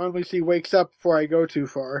unconscious, but normally she wakes up before I go too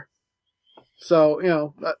far. So, you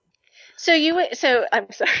know. So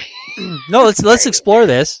I'm sorry. No, let's explore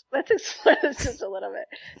this. Let's explore this just a little bit.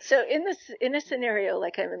 So in a scenario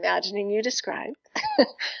like I'm imagining you described,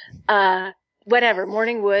 whatever,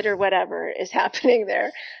 morning wood or whatever is happening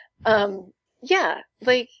there. Yeah,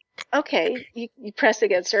 like, okay, you press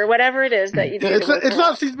against her, whatever it is that you do. It's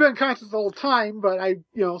not she's been conscious the whole time, but I,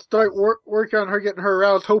 start working on her, getting her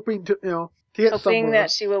aroused, hoping to, to get somewhere. Hoping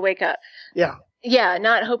that she will wake up. Yeah. Yeah,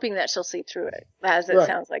 not hoping that she'll sleep through it, as it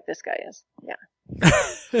sounds like this guy is. Yeah.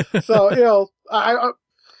 So,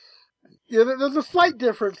 there's a slight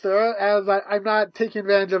difference there, as I'm not taking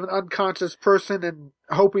advantage of an unconscious person and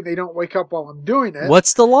hoping they don't wake up while I'm doing it.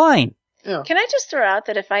 What's the line? Yeah. Can I just throw out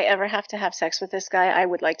that if I ever have to have sex with this guy, I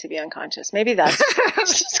would like to be unconscious. Maybe that's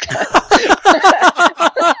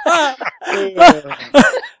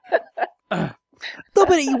No,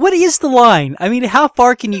 but what is the line? I mean, how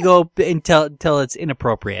far can you go until it's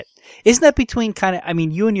inappropriate? Isn't that between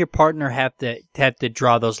you and your partner have to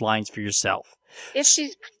draw those lines for yourself? If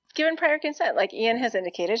she's given prior consent, like Ian has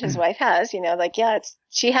indicated, his wife has,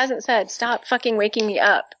 she hasn't said, stop fucking waking me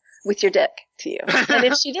up with your dick to you. And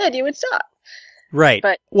if she did, you would stop. Right.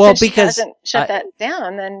 But because she hasn't shut that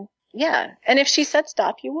down, then yeah. And if she said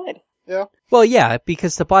stop, you would. Yeah. Well, yeah,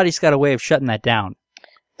 because the body's got a way of shutting that down.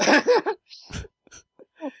 Wait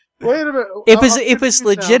a minute. If it's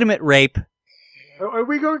legitimate rape. Are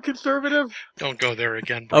we going conservative? Don't go there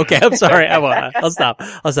again. Brian. Okay, I'm sorry. I'll stop.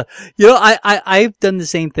 I've done the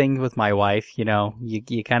same thing with my wife. You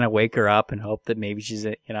kind of wake her up and hope that maybe she's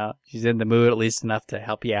in the mood at least enough to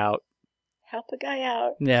help you out. Help a guy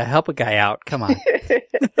out. Yeah, help a guy out. Come on.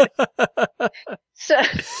 So,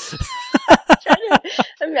 trying to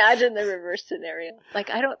imagine the reverse scenario.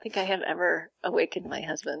 Like, I don't think I have ever awakened my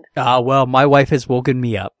husband. Well, my wife has woken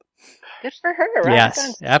me up. Good for her, right?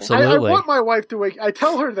 Yes, absolutely. I want my wife to wake. I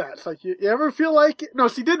tell her that. It's like, you ever feel like it? No,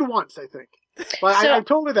 she did once, I think. But I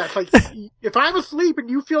told her that. It's like, if I'm asleep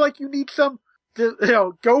and you feel like you need some,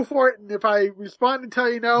 go for it. And if I respond and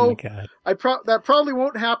tell you no, that probably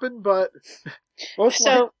won't happen, but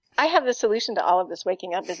I have the solution to all of this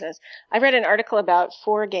waking up business. I read an article about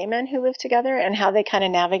 4 gay men who live together and how they kind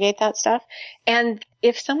of navigate that stuff. And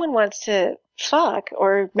if someone wants to fuck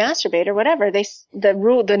or masturbate or whatever,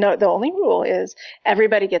 the only rule is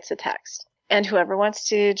everybody gets a text. And whoever wants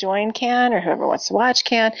to join can, or whoever wants to watch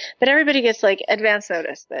can, but everybody gets like advance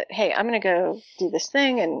notice that, hey, I'm going to go do this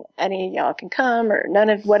thing and any of y'all can come, or none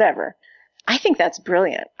of whatever. I think that's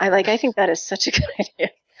brilliant. I think that is such a good idea.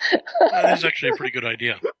 That is actually a pretty good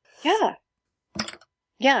idea. Yeah.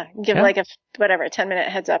 Yeah. Give a 10-minute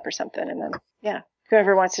heads up or something. And then,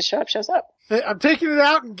 whoever wants to show up, shows up. Hey, I'm taking it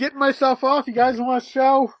out and getting myself off. You guys want to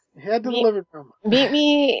show? Head to the living room. Meet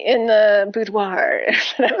me in the boudoir.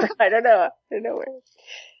 I don't know where.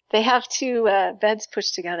 They have two beds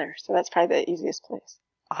pushed together, so that's probably the easiest place.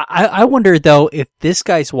 I wonder, though, if this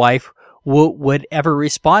guy's wife would ever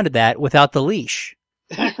respond to that without the leash.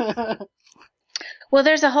 Well,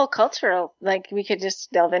 there's a whole cultural, like, we could just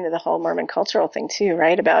delve into the whole Mormon cultural thing, too,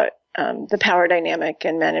 right? About the power dynamic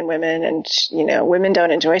and men and women, and, you know, women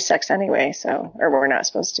don't enjoy sex anyway, so, or we're not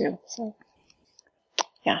supposed to, so,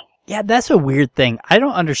 yeah. Yeah, that's a weird thing. I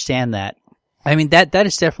don't understand that. I mean, that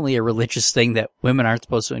is definitely a religious thing that women aren't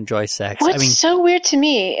supposed to enjoy sex. What's so weird to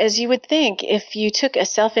me is you would think if you took a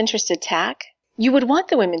self-interested tack, you would want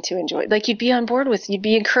the women to enjoy it. Like, you'd be on board with, you'd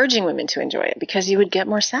be encouraging women to enjoy it because you would get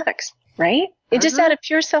more sex, right? It just out of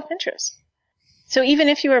pure self-interest. So even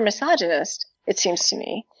if you were a misogynist, it seems to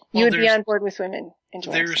me, you would be on board with women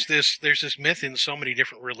enjoying sex. There's this myth in so many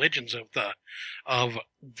different religions of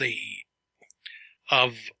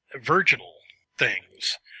virginal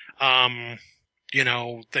things. You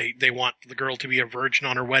know, they want the girl to be a virgin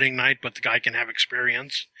on her wedding night, but the guy can have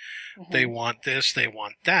experience. Mm-hmm. They want this, they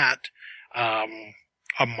want that. A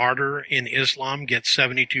martyr in Islam gets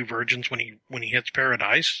 72 virgins when he hits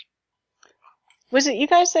paradise. Was it you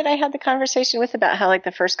guys that I had the conversation with about how, like,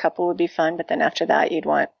 the first couple would be fun, but then after that you'd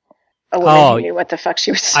want a woman who knew what the fuck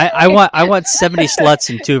she was saying? I want 70 sluts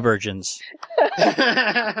and 2 virgins.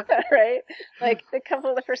 Right? Like, the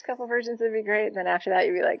first couple virgins would be great, and then after that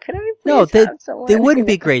you'd be like, could I please No, have someone? They wouldn't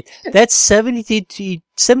be great. That's 72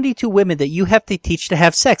 women that you have to teach to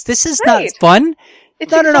have sex. This is not fun.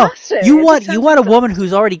 It's no. exhausting. You want a woman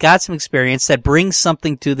who's already got some experience that brings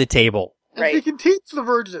something to the table. And she can teach the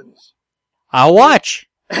virgins. I'll watch.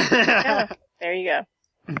 Yeah, there you go.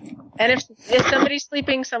 And if somebody's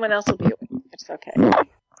sleeping, someone else will be awake. It's okay.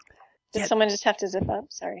 Did someone just have to zip up?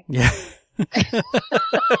 Sorry. Yeah.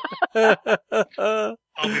 I'll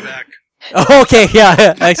be back. Okay,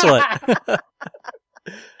 yeah, excellent.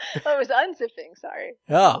 I was unzipping, sorry.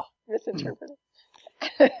 Oh. Misinterpreted.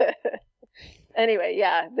 Anyway,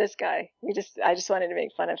 yeah, this guy. I just wanted to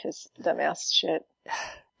make fun of his dumbass shit.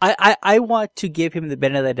 I want to give him the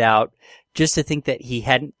benefit of the doubt just to think that he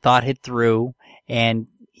hadn't thought it through and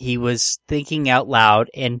he was thinking out loud,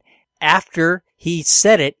 and after he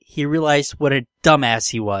said it, he realized what a dumbass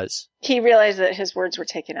he was. He realized that his words were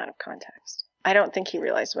taken out of context. I don't think he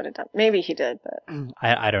realized what a maybe he did, but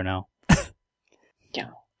I don't know. Yeah.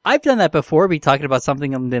 I've done that before, be talking about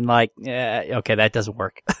something and been like, okay, that doesn't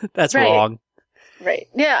work. That's right. Wrong. Right.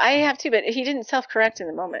 Yeah, I have too, but he didn't self-correct in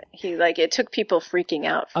the moment. It took people freaking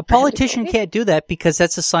out. A politician can't do that because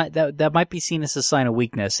that's a sign that might be seen as a sign of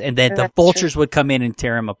weakness, and then the vultures would come in and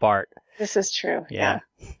tear him apart. This is true. Yeah.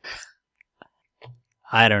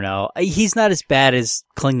 I don't know. He's not as bad as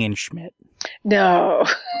Klingenschmidt. No.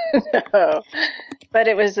 No. But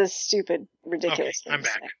it was a stupid, ridiculous thing. I'm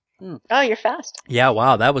back. Oh, you're fast. Yeah,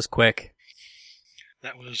 wow, that was quick.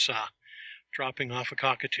 That was dropping off a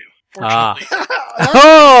cockatoo. Fortunately.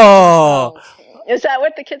 Oh! Is that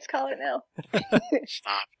what the kids call it now?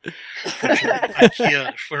 Stop.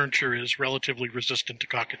 IKEA furniture is relatively resistant to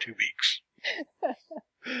cockatoo beaks.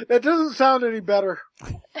 That doesn't sound any better.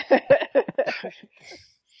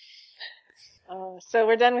 So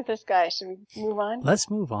we're done with this guy. Should we move on? Let's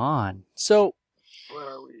move on. So, where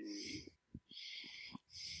are we?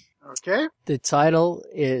 Okay. The title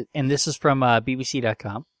is, and this is from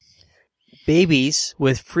BBC.com. Babies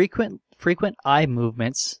with frequent eye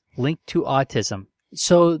movements linked to autism.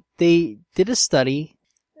 So they did a study,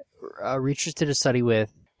 researchers did a study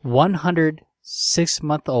with 100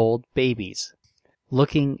 6-month-old babies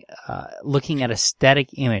looking at a static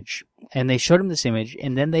image. And they showed them this image,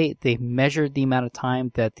 and then they measured the amount of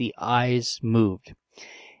time that the eyes moved.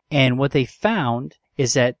 And what they found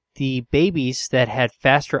is that the babies that had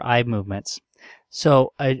faster eye movements,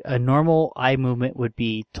 so a normal eye movement would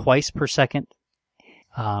be twice per second,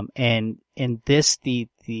 and in this the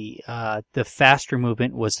faster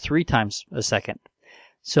movement was 3 times a second.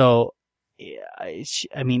 So, I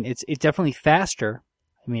mean, it's definitely faster.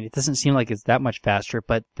 I mean, it doesn't seem like it's that much faster,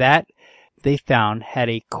 but that they found had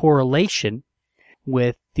a correlation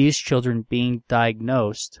with these children being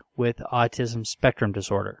diagnosed with autism spectrum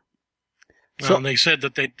disorder. So, and they said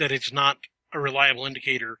that it's not a reliable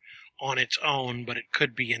indicator on its own, but it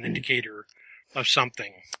could be an indicator of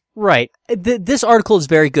something. Right. This article is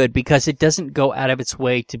very good because it doesn't go out of its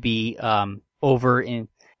way to be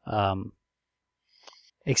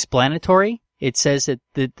explanatory. It says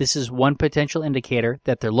that this is one potential indicator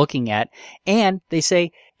that they're looking at, and they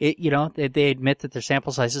say they admit that their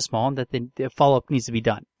sample size is small and that the follow-up needs to be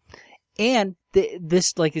done. And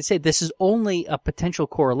this, like I said, this is only a potential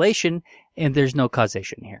correlation, and there's no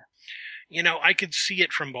causation here. I could see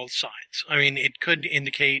it from both sides. I mean, it could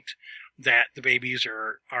indicate that the babies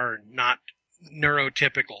are not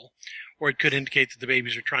neurotypical, or it could indicate that the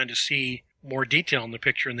babies are trying to see more detail in the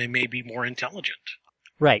picture and they may be more intelligent.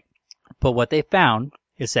 Right. But what they found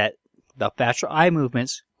is that the facial eye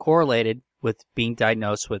movements correlated with being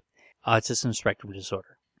diagnosed with autism spectrum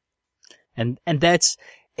disorder.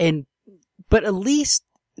 But at least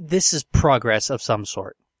this is progress of some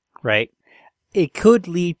sort, right? It could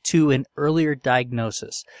lead to an earlier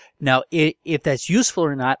diagnosis. Now, if that's useful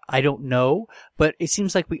or not, I don't know, but it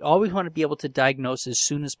seems like we always want to be able to diagnose as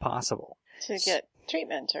soon as possible. To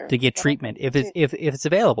get treatment if it's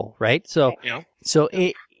available, right? So, Yeah. so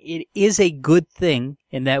it is a good thing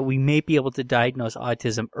in that we may be able to diagnose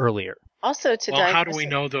autism earlier. Also how do we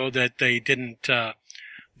know though that they didn't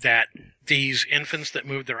that these infants that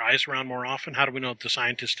move their eyes around more often, how do we know that the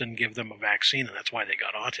scientists didn't give them a vaccine and that's why they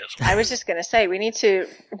got autism? I was just going to say, we need to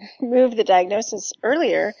move the diagnosis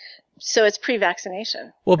earlier so it's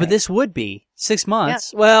pre-vaccination. Well, but this would be 6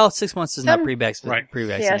 months. Yeah. Well, 6 months is not pre-vaccination.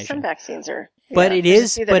 Yeah, some vaccines are. But it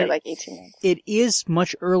is, but like 18 months. It is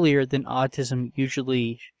much earlier than autism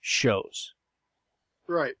usually shows.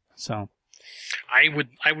 Right. So, I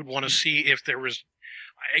would want to see if there was.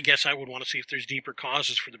 I guess I would want to see if there's deeper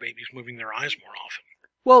causes for the babies moving their eyes more often.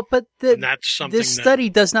 Well, but that's something this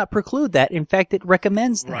study does not preclude that. In fact, it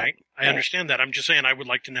recommends that. Right. I understand that. I'm just saying I would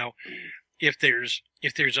like to know if there's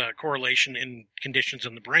a correlation in conditions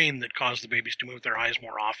in the brain that cause the babies to move their eyes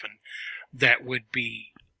more often, that would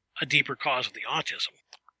be a deeper cause of the autism.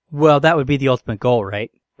 Well, that would be the ultimate goal,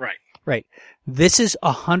 right? Right. Right. This is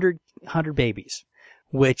 100 babies,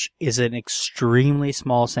 which is an extremely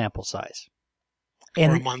small sample size.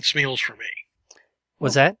 And, or a month's meals for me.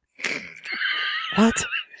 Was that? What?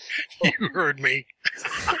 You heard me.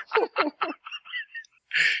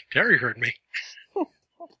 Terry heard me.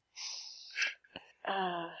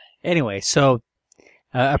 Anyway, so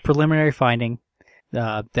a preliminary finding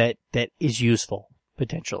that is useful,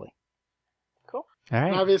 potentially. Cool. All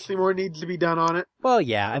right. Obviously, more needs to be done on it. Well,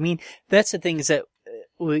 yeah. I mean, that's the thing is that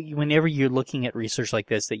whenever you're looking at research like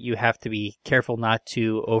this, that you have to be careful not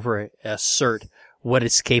to over-assert what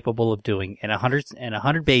it's capable of doing. And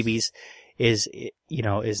 100 babies is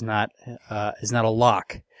not a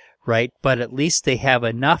lock, right? But at least they have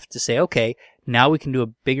enough to say, okay, now we can do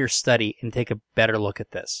a bigger study and take a better look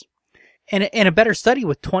at this. And a better study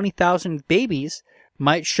with 20,000 babies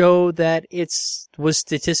might show that was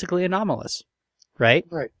statistically anomalous, right?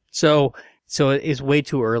 Right. So it is way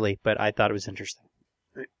too early, but I thought it was interesting.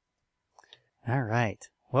 Right. All right.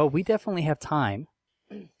 Well, we definitely have time.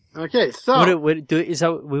 Okay, so what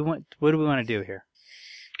do we want to do here?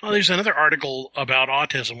 Well, there's another article about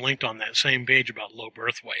autism linked on that same page about low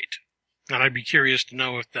birth weight. And I'd be curious to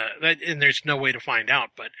know if and there's no way to find out,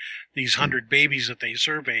 but these 100 babies that they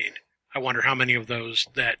surveyed, I wonder how many of those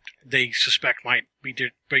that they suspect might be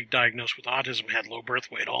diagnosed with autism had low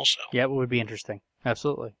birth weight also. Yeah, it would be interesting.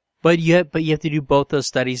 Absolutely. But you have to do both those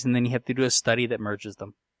studies, and then you have to do a study that merges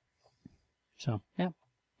them. So, yeah.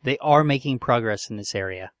 They are making progress in this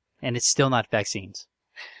area, and it's still not vaccines.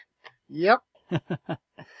 Yep.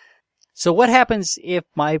 So what happens if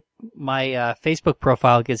my Facebook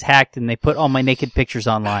profile gets hacked and they put all my naked pictures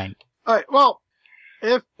online? All right. Well,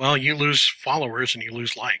 you lose followers and you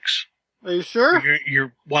lose likes. Are you sure?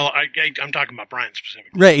 I'm talking about Brian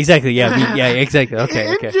specifically. Right. Exactly. Yeah. Yeah. Exactly.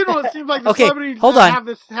 Okay. In general, it seems like the celebrities that have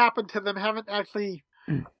this happen to them haven't actually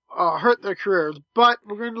hurt their careers. But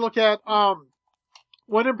we're going to look at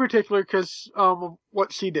one in particular because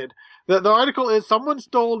what she did. The article is, "Someone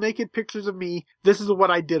stole naked pictures of me. This is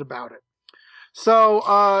what I did about it."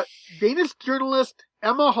 So, Danish journalist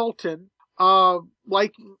Emma Holten,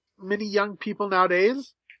 like many young people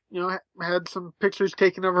nowadays, had some pictures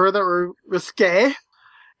taken of her that were risque,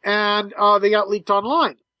 and they got leaked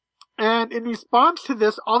online. And in response to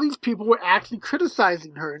this, all these people were actually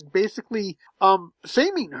criticizing her and basically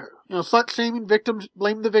shaming her. Slut shaming, victims,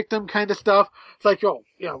 blame the victim kind of stuff. It's like,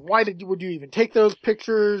 why would you even take those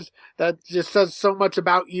pictures? That just says so much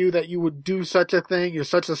about you that you would do such a thing. You're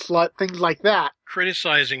such a slut. Things like that.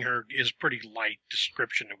 Criticizing her is pretty light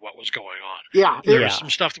description of what was going on. Yeah. There was some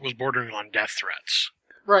stuff that was bordering on death threats.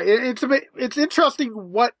 Right. It's interesting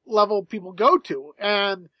what level people go to,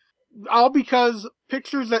 and all because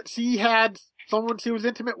pictures that she had someone she was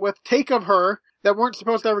intimate with take of her that weren't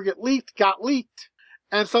supposed to ever get leaked got leaked,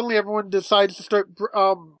 and suddenly everyone decides to start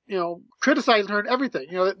criticizing her and everything.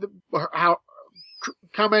 How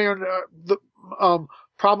commenting on the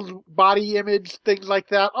problems, body image, things like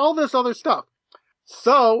that, all this other stuff.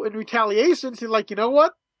 So in retaliation, she's like, you know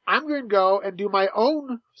what? I'm going to go and do my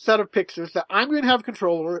own set of pictures that I'm going to have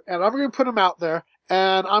control over, and I'm going to put them out there,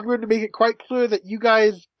 and I'm going to make it quite clear that you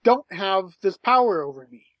guys don't have this power over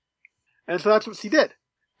me. And so that's what she did.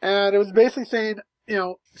 And it was basically saying,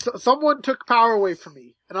 someone took power away from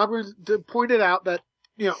me, and I'm going to point it out that,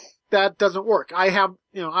 that doesn't work. I'm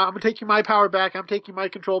taking my power back, I'm taking my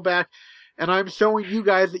control back, and I'm showing you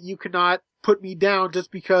guys that you cannot put me down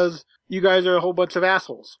just because you guys are a whole bunch of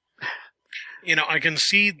assholes. I can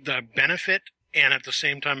see the benefit, and at the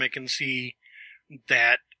same time I can see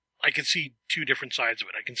that I can see two different sides of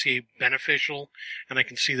it. I can see beneficial, and I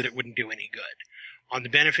can see that it wouldn't do any good. On the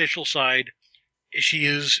beneficial side, she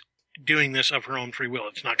is doing this of her own free will.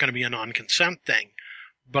 It's not going to be a non-consent thing.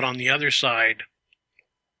 But on the other side,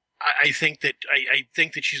 I think that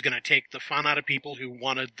she's going to take the fun out of people who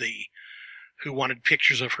wanted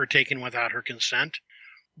pictures of her taken without her consent.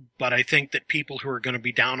 But I think that people who are going to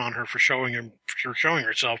be down on her for showing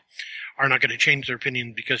herself are not going to change their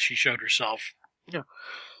opinion because she showed herself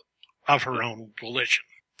of her own volition.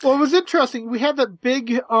 Well, it was interesting. We had that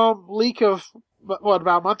big leak of about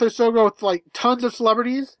a month or so ago with like tons of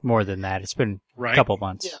celebrities. More than that. It's been a couple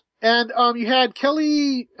months. Yeah. And you had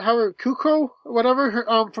Kelly Kuko,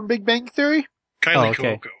 whatever, from Big Bang Theory. Kylie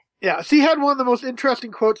Kuoko. Yeah, she had one of the most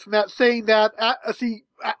interesting quotes from that, saying that she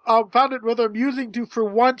found it rather amusing to, for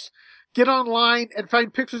once, get online and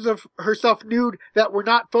find pictures of herself nude that were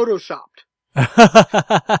not photoshopped.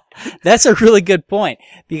 That's a really good point,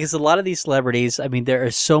 because a lot of these celebrities, I mean, there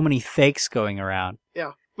are so many fakes going around.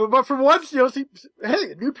 Yeah, but for once,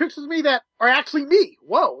 hey, nude pictures of me that are actually me.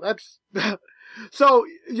 Whoa, that's so.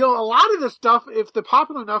 A lot of this stuff, if they're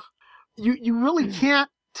popular enough, you really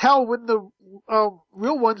can't tell when the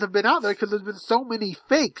real ones have been out there because there's been so many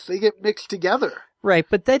fakes. They get mixed together. Right,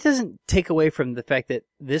 but that doesn't take away from the fact that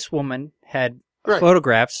this woman had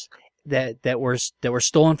photographs that were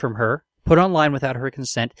stolen from her, put online without her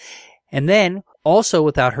consent, and then also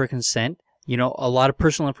without her consent, a lot of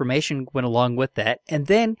personal information went along with that, and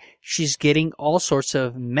then she's getting all sorts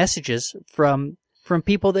of messages from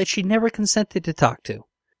people that she never consented to talk to.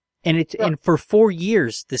 And for 4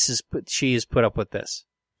 years she has put up with this.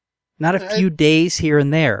 Not a few days here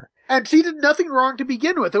and there. And she did nothing wrong to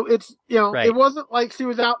begin with. It's, It wasn't like she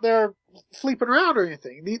was out there sleeping around or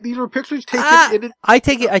anything. These were pictures taken I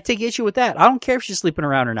take issue with that. I don't care if she's sleeping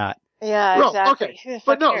around or not. Yeah, exactly. Okay.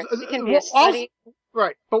 But no, she can be a study.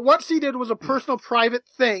 Right. But what she did was a personal, private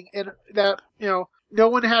thing, and that, no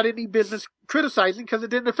one had any business criticizing because it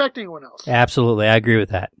didn't affect anyone else. Absolutely. I agree with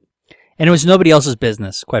that. And it was nobody else's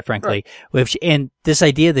business, quite frankly. Right. And this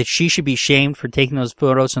idea that she should be shamed for taking those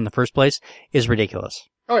photos in the first place is ridiculous.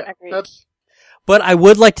 Oh, yeah. But I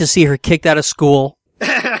would like to see her kicked out of school,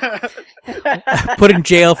 put in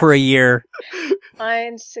jail for a year.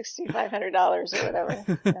 Fine, $6,500 or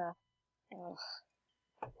whatever. Yeah.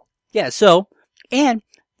 Yeah, so, and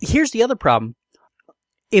here's the other problem.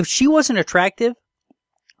 If she wasn't attractive,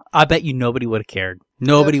 I bet you nobody would have cared.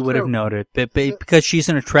 Nobody would have noted. But because she's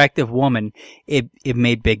an attractive woman, it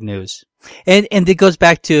made big news. And it goes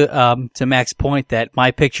back to Mac's point that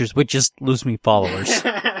my pictures would just lose me followers.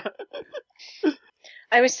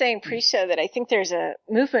 I was saying pre-show that I think there's a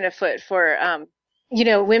movement afoot for,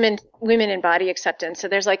 women in body acceptance. So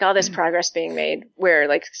there's like all this progress being made where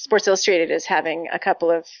like Sports Illustrated is having a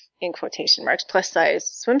couple of, in quotation marks, plus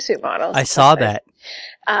size swimsuit models. I saw that.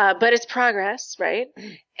 But it's progress, right?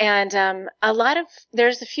 And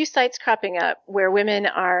there's a few sites cropping up where women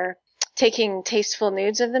are taking tasteful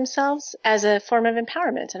nudes of themselves as a form of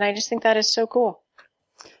empowerment. And I just think that is so cool.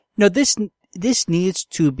 No, this needs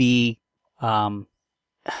to be,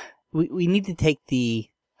 we need to take the,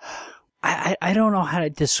 I don't know how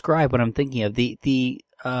to describe what I'm thinking of. The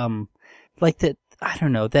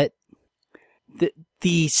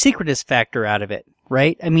secretness factor out of it,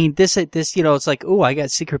 right? I mean, this, it's like, oh, I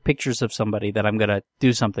got secret pictures of somebody that I'm gonna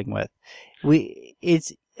do something with.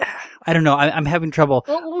 I don't know. I'm having trouble.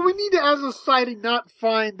 Well, we need to, as a society, not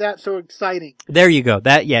find that so exciting. There you go.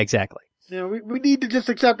 Yeah, exactly. We need to just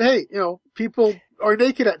accept, hey, people are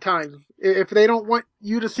naked at times. If they don't want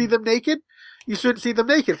you to see them naked, you shouldn't see them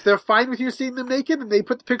naked. If they're fine with you seeing them naked and they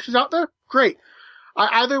put the pictures out there, great.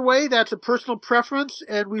 Either way, that's a personal preference,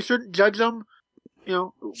 and we shouldn't judge them,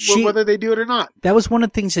 whether they do it or not. That was one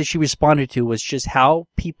of the things that she responded to, was just how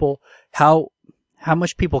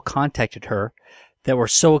much people contacted her that were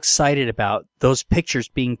so excited about those pictures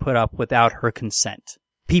being put up without her consent.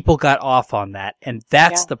 People got off on that, and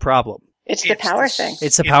that's the problem. It's the power thing.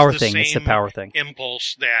 It's the power thing. It's the power thing.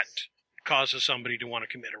 Impulse that causes somebody to want to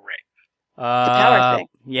commit a rape. The power thing.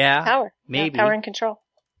 Yeah. Power. Maybe. Yeah, power and control.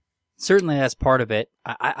 Certainly that's part of it.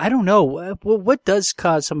 I don't know. What does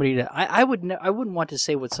cause somebody to... I wouldn't want to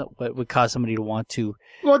say what would cause somebody to want to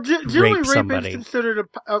generally rape somebody. is considered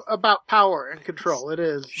about power and control. It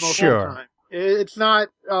is most Sure. of the time. It's not,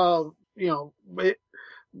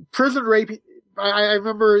 prison rape. I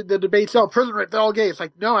remember the debates, prison rape, they're all gay. It's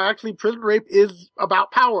like, no, actually, prison rape is about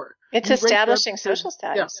power. It's You rape establishing them, social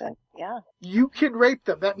status. And, yeah. You can rape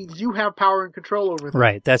them. That means you have power and control over them.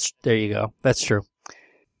 Right. There you go. That's true.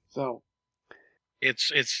 So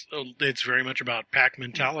It's very much about pack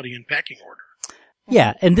mentality and packing order.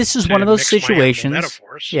 Yeah, and this is one of those mix my animal situations.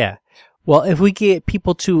 metaphors. Yeah. Well, if we get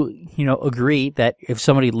people to, agree that if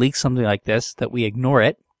somebody leaks something like this, that we ignore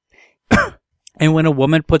it. And when a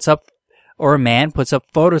woman puts up, or a man puts up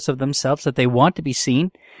photos of themselves that they want to be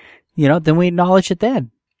seen, then we acknowledge it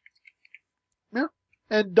then. yeah,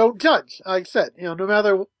 and don't judge. Like I said, no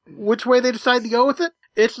matter which way they decide to go with it,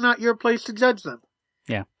 it's not your place to judge them.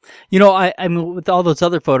 Yeah. I mean, with all those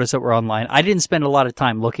other photos that were online, I didn't spend a lot of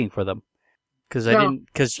time looking for them.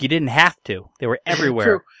 Because you didn't have to. They were everywhere.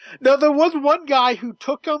 True. No, there was one guy who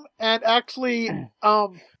took them and actually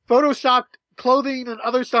photoshopped clothing and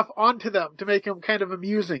other stuff onto them to make them kind of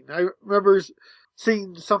amusing. I remember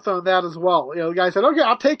seeing something on that as well. The guy said, "Okay,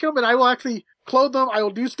 I'll take them and I will actually clothe them. I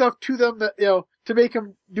will do stuff to them that to make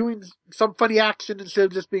them doing some funny action instead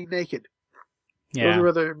of just being naked." Yeah.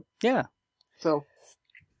 Yeah. So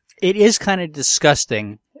it is kind of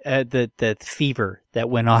disgusting the fever that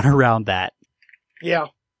went on around that. Yeah.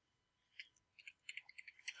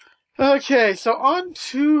 Okay, so on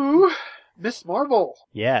to Miss Marvel.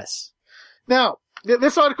 Yes. Now,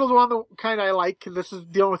 this article is one of the kind I like, because this is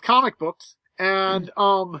dealing with comic books. And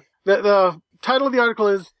the title of the article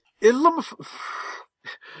is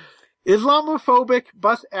Islamophobic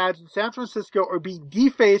bus ads in San Francisco are being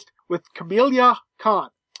defaced with Camellia Khan.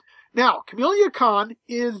 Now, Camellia Khan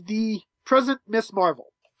is the present Miss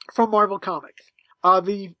Marvel from Marvel Comics.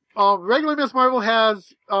 The regular Miss Marvel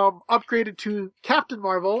has upgraded to Captain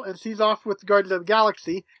Marvel, and she's off with the Guardians of the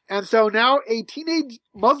Galaxy. And so now a teenage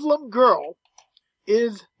Muslim girl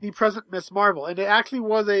is the present Miss Marvel. And it actually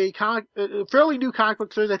was a fairly new comic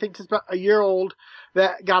book series, I think just about a year old,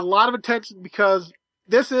 that got a lot of attention because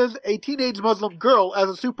this is a teenage Muslim girl as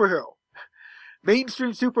a superhero.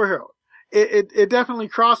 Mainstream superhero. It definitely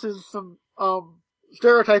crosses some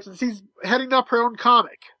stereotypes, and she's heading up her own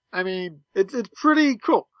comic. I mean, it's pretty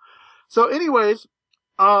cool. So anyways,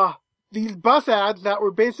 these bus ads that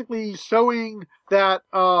were basically showing that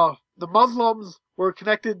the Muslims were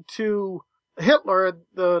connected to Hitler and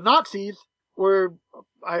the Nazis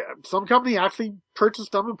some company actually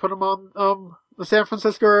purchased them and put them on the San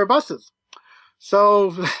Francisco area buses.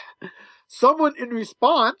 So someone in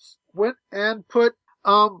response went and put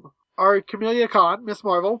our Camellia Khan, Miss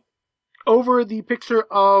Marvel, over the picture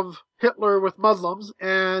of Hitler with Muslims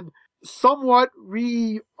and somewhat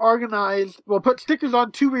put stickers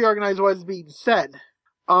on to reorganize what is being said.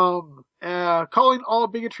 Calling all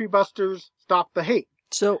bigotry busters, stop the hate.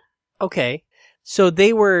 So, okay. So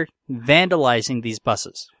they were vandalizing these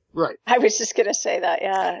buses. Right. I was just going to say that,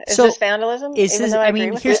 yeah. Is So, this vandalism? here's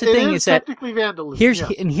the thing is that, technically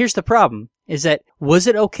vandalism. here's the problem, is that, was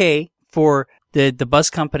it okay for the bus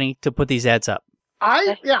company to put these ads up?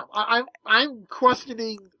 I'm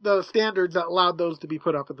questioning the standards that allowed those to be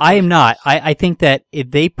put up. I am not. I think that if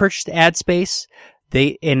they purchased ad space,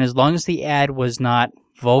 and as long as the ad was not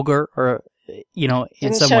vulgar or,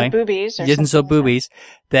 in some way, didn't show boobies,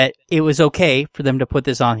 that it was okay for them to put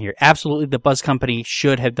this on here. Absolutely, the bus company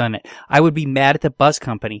should have done it. I would be mad at the bus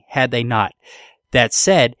company had they not. That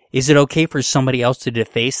said, is it okay for somebody else to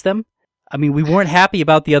deface them? I mean, we weren't happy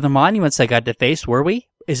about the other monuments that got defaced, were we?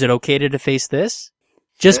 Is it okay to deface this?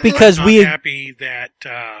 Just because I'm we... not happy that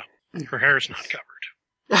her hair is not covered.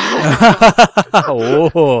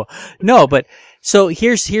 Oh, no, but so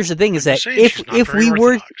here's the thing is that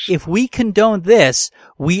if we condone this,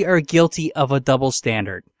 we are guilty of a double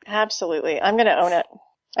standard. Absolutely. I'm going to own it.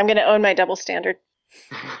 I'm going to own my double standard.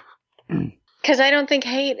 Because I don't think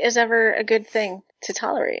hate is ever a good thing to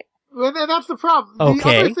tolerate. Well, that's the problem. Okay.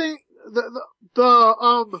 The other thing,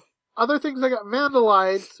 the other things that got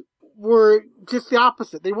vandalized were just the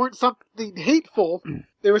opposite. They weren't something hateful.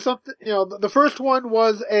 They were something, the first one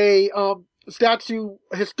was a statue,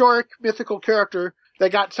 historic mythical character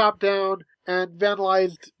that got chopped down and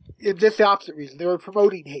vandalized in just the opposite reason. They were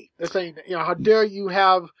promoting hate. They're saying, how dare you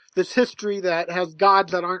have this history that has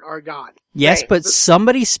gods that aren't our God. Yes, Right. but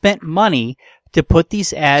somebody spent money to put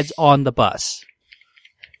these ads on the bus.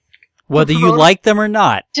 Whether you like them or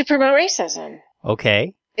not. To promote racism.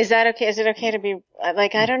 Okay. Is that okay? Is it okay to be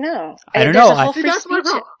like, I don't know. I don't There's know. a whole See, free that's my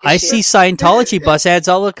speech problem. I issue. see Scientology bus ads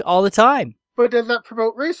all the time. But does that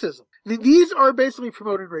promote racism? I mean, these are basically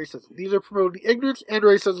promoting racism. These are promoting ignorance and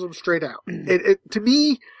racism straight out. To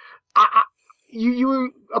me, you were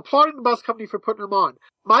applauding the bus company for putting them on.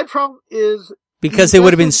 My problem is Because they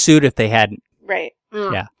would have been sued if they hadn't. Right. Yeah,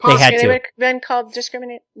 they possibly. had They to. would have been called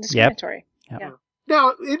discriminatory. Yep. Yeah.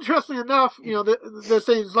 Now, interestingly enough, they're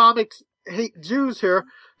saying Islamics hate Jews here.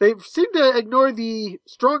 They seem to ignore the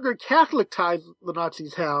stronger Catholic ties the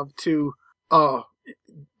Nazis have to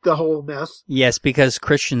the whole mess. Yes, because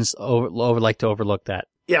Christians like to overlook that.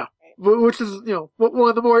 Yeah, which is one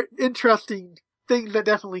of the more interesting things that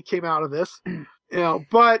definitely came out of this.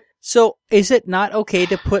 But So, is it not okay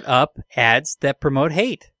to put up ads that promote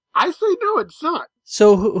hate? I say no, it's not.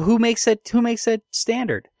 So, who makes that? Who makes that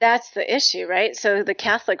standard? That's the issue, right? So the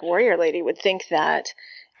Catholic warrior lady would think that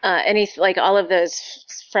all of those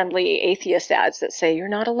friendly atheist ads that say you're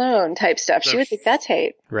not alone type stuff, she would think that's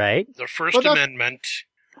hate. Right? The First Amendment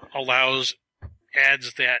allows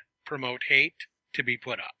ads that promote hate to be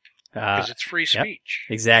put up because it's free speech.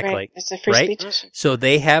 Exactly. Right. It's a free Right? speech issue.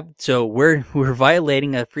 So we're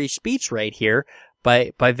violating a free speech right here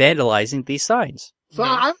by vandalizing these signs. So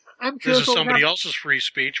No. I'm This curious. is somebody else's free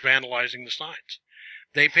speech vandalizing the signs.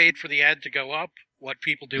 They paid for the ad to go up. What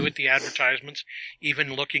people do with the advertisements,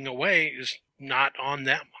 even looking away, is not on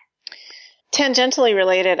them. Tangentially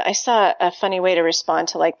related, I saw a funny way to respond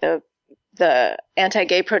to like the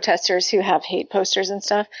anti-gay protesters who have hate posters and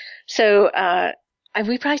stuff. So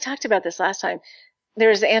we probably talked about this last time.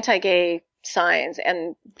 There's anti-gay signs,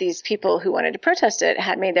 and these people who wanted to protest it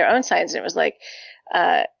had made their own signs, and it was like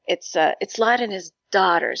it's Laud and his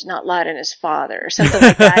daughters, not Laud and his father, or something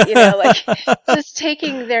like that. Just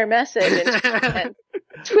taking their message and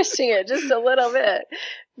twisting it just a little bit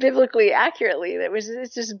biblically accurately.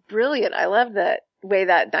 It's just brilliant. I love that way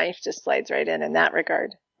that knife just slides right in that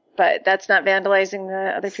regard. But that's not vandalizing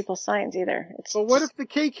the other people's signs either. So what if the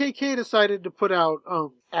KKK decided to put out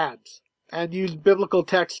ads and use biblical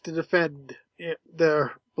text to defend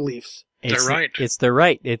their beliefs? They're right. It's their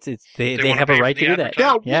right. They wanna have a pay for right the to do that.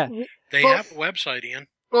 advertising. Yeah. They have a website, Ian.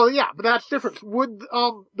 Well, yeah, but that's different. Would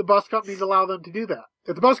the bus companies allow them to do that?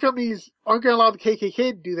 If the bus companies aren't going to allow the KKK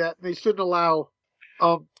to do that, they shouldn't allow.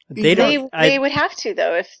 They would have to,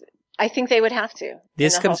 though. I think they would have to.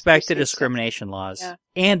 This comes back to discrimination laws, Yeah.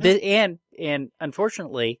 and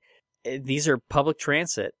unfortunately, these are public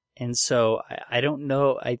transit, and so I don't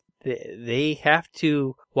know. They have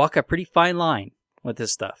to walk a pretty fine line with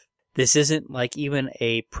this stuff. This isn't like even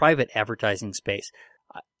a private advertising space.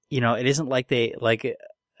 It isn't like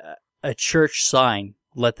a church sign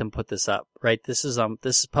let them put this up, right? This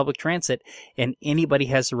is public transit, and anybody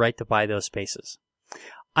has the right to buy those spaces.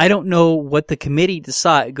 I don't know what the committee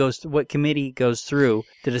goes through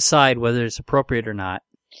to decide whether it's appropriate or not.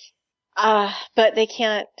 But they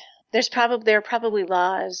can't. There are probably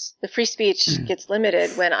laws. The free speech gets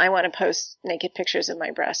limited when I want to post naked pictures of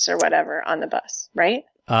my breasts or whatever on the bus, right?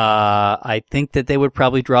 I think that they would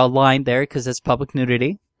probably draw a line there because it's public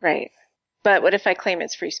nudity. Right. But what if I claim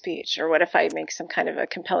it's free speech? Or what if I make some kind of a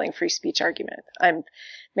compelling free speech argument? I'm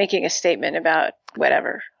making a statement about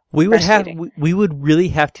whatever. We would really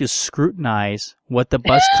have to scrutinize what the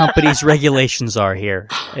bus company's regulations are here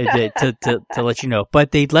to let you know.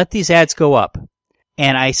 But they'd let these ads go up.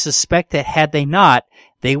 And I suspect that had they not,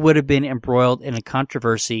 they would have been embroiled in a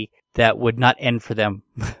controversy that would not end for them.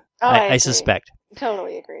 I suspect.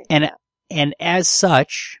 Totally agree. And as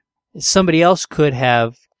such, somebody else could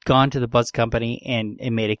have gone to the bus company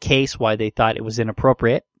and made a case why they thought it was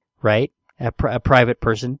inappropriate, right? A private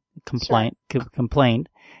person complained,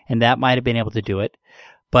 and that might have been able to do it.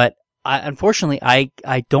 But unfortunately, I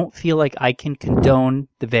don't feel like I can condone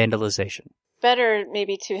the vandalization. Better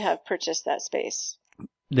maybe to have purchased that space.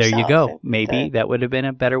 There you go. Maybe that would have been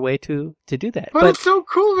a better way to do that. But it's so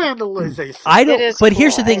cool, vandalization. I don't. It is but cool,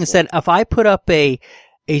 here's the thing: is that if I put up a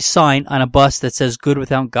sign on a bus that says "Good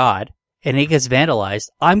without God" and it gets vandalized,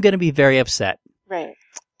 I'm going to be very upset. Right.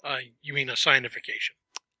 You mean a signification?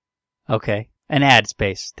 Okay, an ad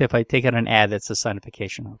space. If I take out an ad, that's a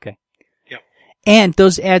signification. Okay. Yep. And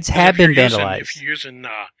those ads have been vandalized. If you're using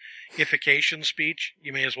ification speech,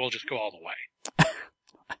 you may as well just go all the way.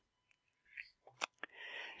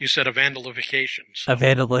 You said a vandalification. So. A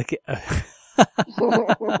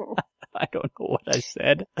I don't know what I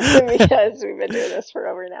said. Because we've been doing this for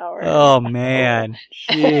over an hour. Oh man,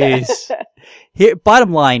 jeez. Here,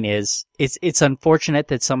 bottom line is, it's unfortunate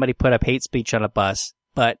that somebody put up hate speech on a bus,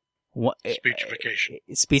 but Speechification.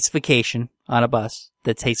 Speechification on a bus.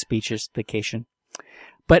 That's hate speechification.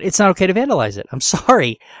 But it's not okay to vandalize it. I'm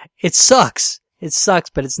sorry. It sucks. It sucks,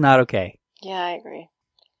 but it's not okay. Yeah, I agree.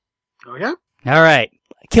 Oh, yeah? All right.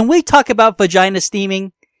 Can we talk about vagina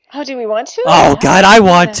steaming? Oh, do we want to? Oh, God, I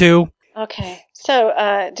want to. Okay.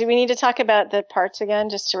 So, do we need to talk about the parts again,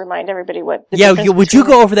 just to remind everybody what the Yeah, difference would you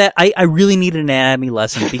between go over that? I really need an anatomy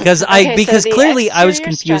lesson because so the clearly I was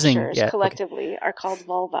exterior confusing. structures Yeah, collectively are called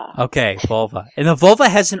vulva. okay, vulva. And the vulva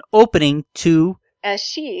has an opening to... A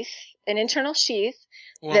sheath, an internal sheath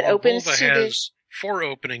Well, that a opens vulva to has 4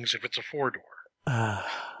 openings if it's a 4-door.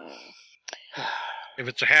 If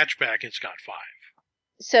it's a hatchback, it's got 5.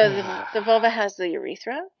 So the vulva has the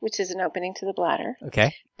urethra, which is an opening to the bladder.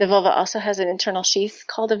 Okay. The vulva also has an internal sheath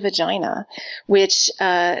called a vagina, which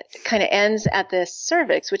kind of ends at the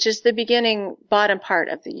cervix, which is the beginning bottom part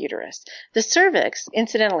of the uterus. The cervix,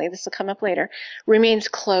 incidentally, this will come up later, remains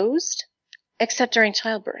closed except during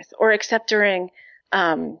childbirth or except during,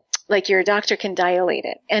 like your doctor can dilate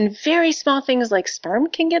it. And very small things like sperm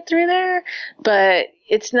can get through there, but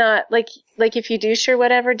it's not like if you douche or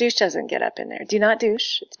whatever, douche doesn't get up in there. Do not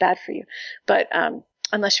douche. It's bad for you. But,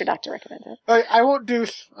 unless your doctor recommends it. I won't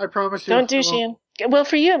douche. I promise you. Don't douche, Ian. Well,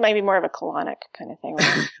 for you, it might be more of a colonic kind of thing.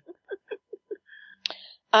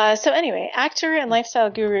 Right? So anyway, actor and lifestyle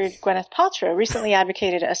guru Gwyneth Paltrow recently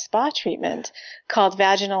advocated a spa treatment called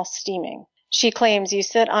vaginal steaming. She claims you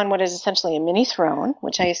sit on what is essentially a mini throne,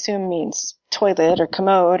 which I assume means toilet or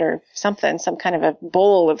commode or something, some kind of a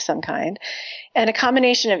bowl of some kind. And a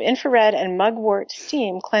combination of infrared and mugwort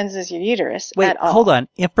steam cleanses your uterus Wait, at all. hold on.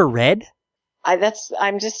 Infrared? I'm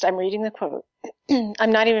reading the quote.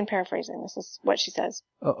 I'm not even paraphrasing. This is what she says.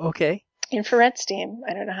 Oh, okay. Infrared steam.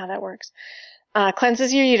 I don't know how that works.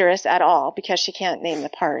 Cleanses your uterus at all because she can't name the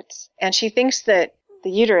parts. And she thinks that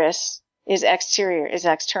the uterus is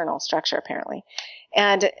external structure apparently.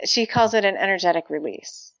 And she calls it an energetic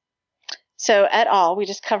release. So at all, we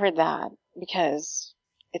just covered that because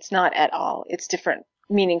it's not at all. It's different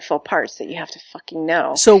meaningful parts that you have to fucking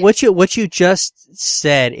know. So what you just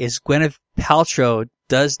said is Gwyneth Paltrow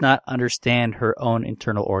does not understand her own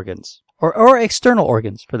internal organs. Or external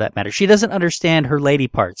organs, for that matter. She doesn't understand her lady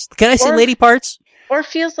parts. Can I say lady parts? Or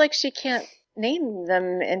feels like she can't name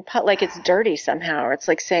them like it's dirty somehow, or it's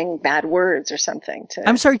like saying bad words or something.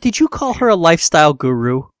 I'm sorry, did you call her a lifestyle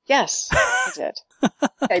guru? Yes, I did.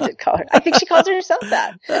 I did call her. I think she calls herself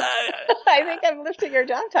that. I think I'm lifting her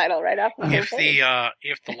job title right off the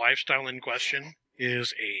If the lifestyle in question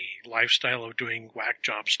is a lifestyle of doing whack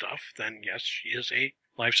job stuff, then yes, she is a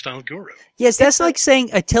lifestyle guru. Yes, that's like saying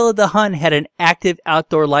Attila the Hun had an active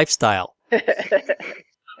outdoor lifestyle.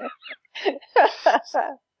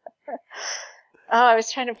 I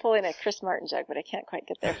was trying to pull in a Chris Martin joke, but I can't quite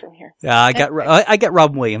get there from here. I got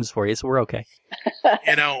Robin Williams for you, so we're okay.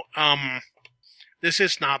 This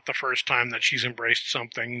is not the first time that she's embraced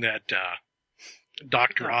something that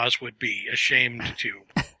Dr. Oz would be ashamed to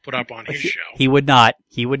put up on his show. He would not.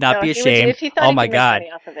 He would not be ashamed. If he thought oh he my could make God!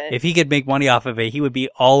 money off of it. If he could make money off of it, he would be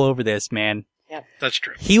all over this, man. Yep. That's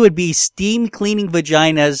true. He would be steam cleaning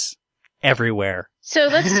vaginas everywhere. So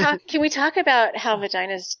let's talk. Can we talk about how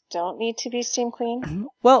vaginas don't need to be steam cleaned?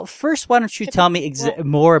 Well, first, why don't you tell me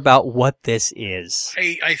more about what this is?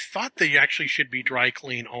 I thought they actually should be dry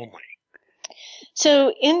clean only.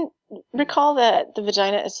 So recall that the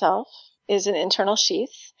vagina itself is an internal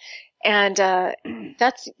sheath, and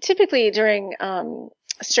that's typically during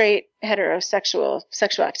straight heterosexual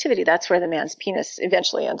sexual activity. That's where the man's penis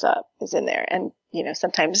eventually ends up, is in there, and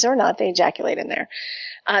sometimes or not they ejaculate in there.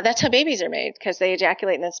 That's how babies are made, because they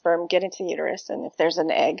ejaculate and then sperm get into the uterus, and if there's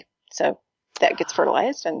an egg, so that gets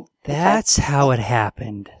fertilized. And that's how it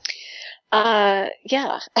happened.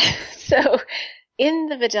 Yeah. So in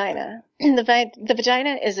the vagina, the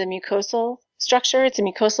vagina is a mucosal structure. It's a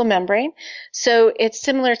mucosal membrane. So it's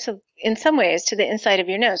similar in some ways to the inside of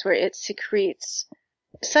your nose, where it secretes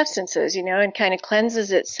substances, and kind of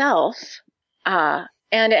cleanses itself. And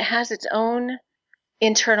it has its own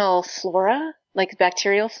internal flora, like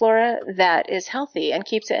bacterial flora, that is healthy and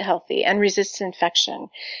keeps it healthy and resists infection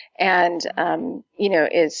and,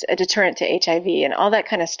 is a deterrent to HIV and all that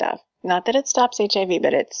kind of stuff. Not that it stops HIV,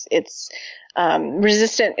 but it's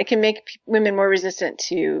resistant. It can make women more resistant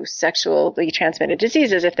to sexually transmitted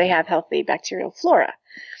diseases if they have healthy bacterial flora.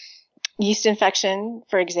 Yeast infection,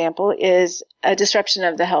 for example, is a disruption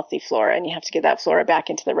of the healthy flora, and you have to get that flora back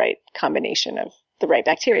into the right combination of the right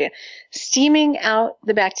bacteria. Steaming out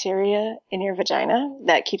the bacteria in your vagina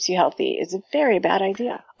that keeps you healthy is a very bad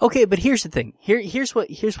idea. Okay, but here's the thing. Here's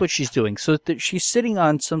what she's doing. So she's sitting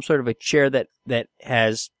on some sort of a chair that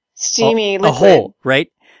has steamy a liquid. hole,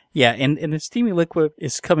 right? Yeah, and the steamy liquid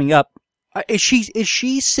is coming up Is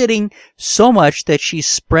she sitting so much that she's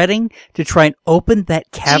spreading to try and open that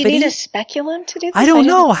cavity? Do you need a speculum to do this? I don't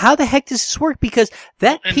know. How the heck does this work? Because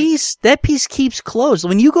that piece keeps closed.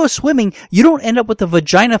 When you go swimming, you don't end up with a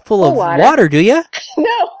vagina full of water, do you?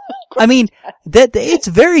 No. I mean, it's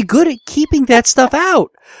very good at keeping that stuff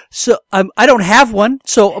out. So, I don't have one.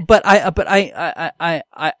 So, but I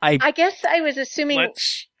guess I was assuming.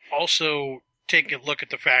 Let's also take a look at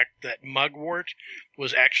the fact that mugwort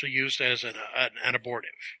was actually used as an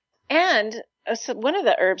abortive. And so one of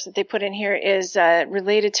the herbs that they put in here is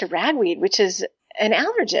related to ragweed, which is an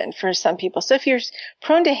allergen for some people. So if you're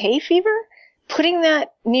prone to hay fever, putting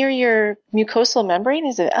that near your mucosal membrane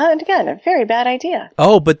is, again, a very bad idea.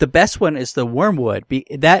 Oh, but the best one is the wormwood.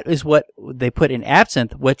 That is what they put in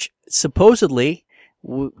absinthe, which supposedly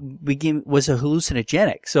was a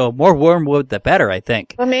hallucinogenic. So more wormwood, the better, I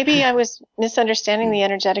think. Well, maybe I was misunderstanding the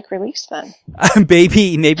energetic release then. Maybe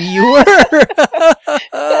you were.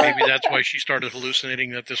 Maybe that's why she started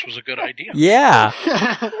hallucinating that this was a good idea. Yeah.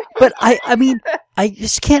 But I mean, I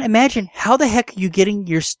just can't imagine how the heck are you getting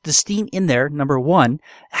the steam in there, number one.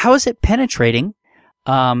 How is it penetrating?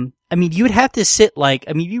 I mean, you would have to sit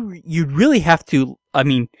you'd really have to,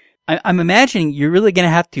 I'm imagining you're really going to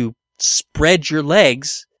have to spread your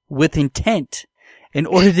legs with intent in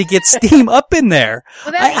order to get steam up in there.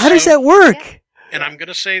 Well, how does that work? Yeah. And I'm going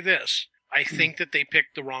to say this. I think that they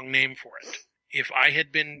picked the wrong name for it. If I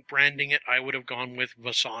had been branding it, I would have gone with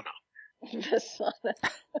Vasana.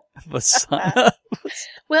 Vasana.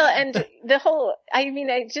 Well, and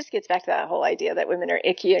it just gets back to that whole idea that women are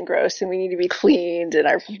icky and gross and we need to be cleaned and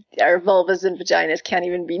our vulvas and vaginas can't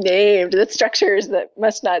even be named. The structures that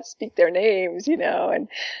must not speak their names, and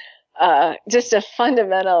just a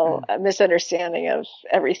fundamental misunderstanding of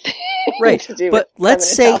everything. Right. To do but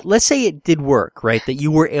with let's say it did work, right? That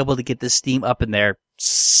you were able to get the steam up in there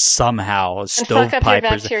somehow, a stovepipe. Fuck up your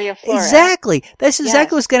bacteria flora. Exactly. That's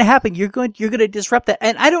exactly what's going to happen. You're going to disrupt that.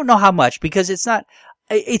 And I don't know how much because it's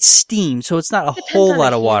steam, so it's not a whole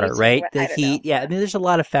lot of water, right? The heat. Yeah. I mean, there's a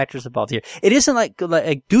lot of factors involved here. It isn't like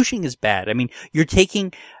douching is bad. I mean, you're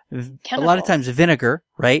taking chemicals. A lot of times vinegar,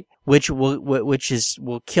 right? Which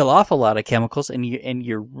will kill off a lot of chemicals and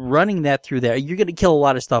you're running that through there. You're going to kill a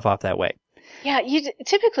lot of stuff off that way. Yeah,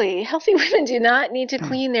 typically healthy women do not need to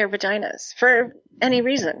clean their vaginas for any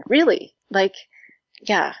reason, really.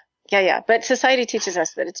 Yeah. But society teaches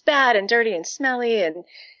us that it's bad and dirty and smelly and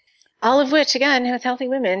all of which, again, with healthy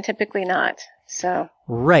women, typically not. So.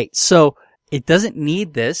 Right. So it doesn't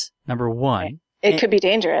need this, number one. It could be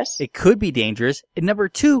dangerous. It could be dangerous. And number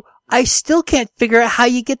two, I still can't figure out how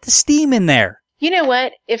you get the steam in there. You know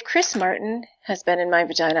what? If Chris Martin has been in my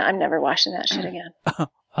vagina, I'm never washing that shit again.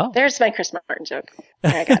 Oh. There's my Chris Martin joke.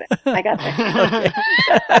 There, I got it. I got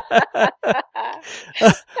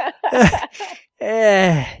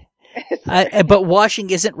there. But washing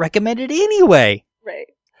isn't recommended anyway. Right.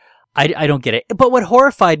 I don't get it. But what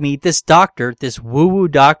horrified me, this woo-woo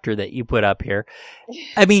doctor that you put up here,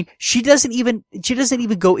 I mean, she doesn't even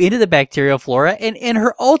go into the bacterial flora and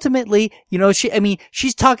her ultimately,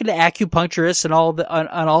 she's talking to acupuncturists and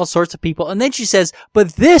on all sorts of people. And then she says,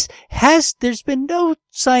 but there's been no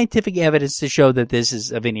scientific evidence to show that this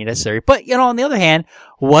is of any necessary. But, on the other hand,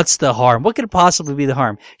 what's the harm? What could possibly be the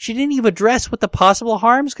harm? She didn't even address what the possible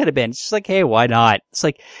harms could have been. It's just like, hey, why not? It's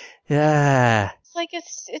like, It's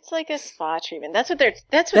like a spa treatment. That's what they're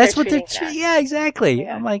yeah, exactly.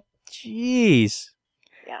 Yeah. I'm like, jeez.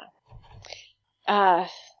 Yeah. $20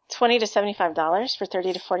 to $75 for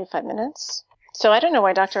 30 to 45 minutes. So I don't know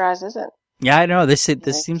why Dr. Oz isn't. Yeah, I know. This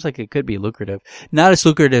seems like it could be lucrative. Not as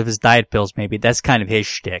lucrative as diet pills, maybe. That's kind of his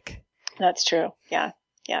shtick. That's true. Yeah.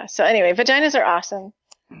 Yeah. So anyway, vaginas are awesome.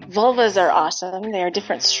 Vulvas are awesome. They are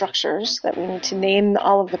different structures that we need to name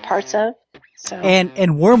all of the parts of. So.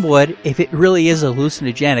 And wormwood, if it really is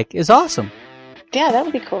hallucinogenic, is awesome. Yeah, that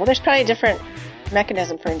would be cool. There's probably a different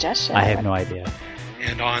mechanism for ingestion. I have no idea.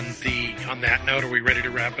 And on that note, are we ready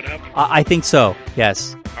to wrap it up? I think so.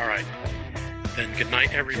 Yes. All right. Then good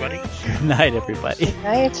night, everybody. Good night, everybody. Good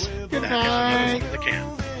night. Good night. The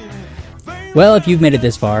can. Well, if you've made it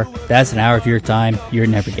this far, that's an hour of your time you're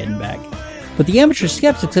never getting back. But the Amateur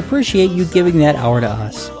Skeptics appreciate you giving that hour to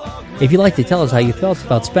us. If you'd like to tell us how you felt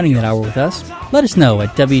about spending that hour with us, let us know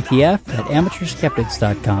at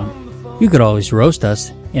WTF@amateurskeptics.com. You could always roast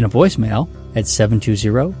us in a voicemail at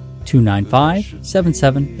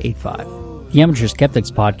 720-295-7785. The Amateur Skeptics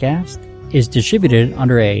podcast is distributed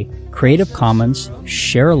under a Creative Commons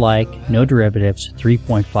Share-alike No Derivatives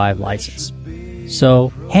 3.5 license.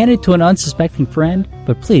 So, hand it to an unsuspecting friend,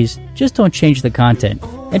 but please, just don't change the content.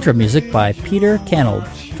 Intro music by Peter Canold.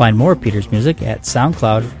 Find more of Peter's music at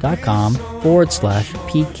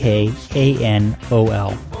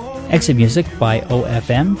soundcloud.com/PKANOL. Exit music by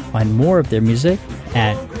OFM. Find more of their music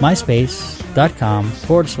at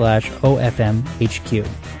myspace.com/OFMHQ.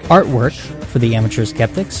 Artwork for the Amateur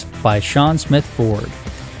Skeptics by Sean Smith Ford.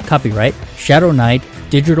 Copyright Shadow Knight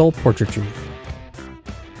Digital Portraiture.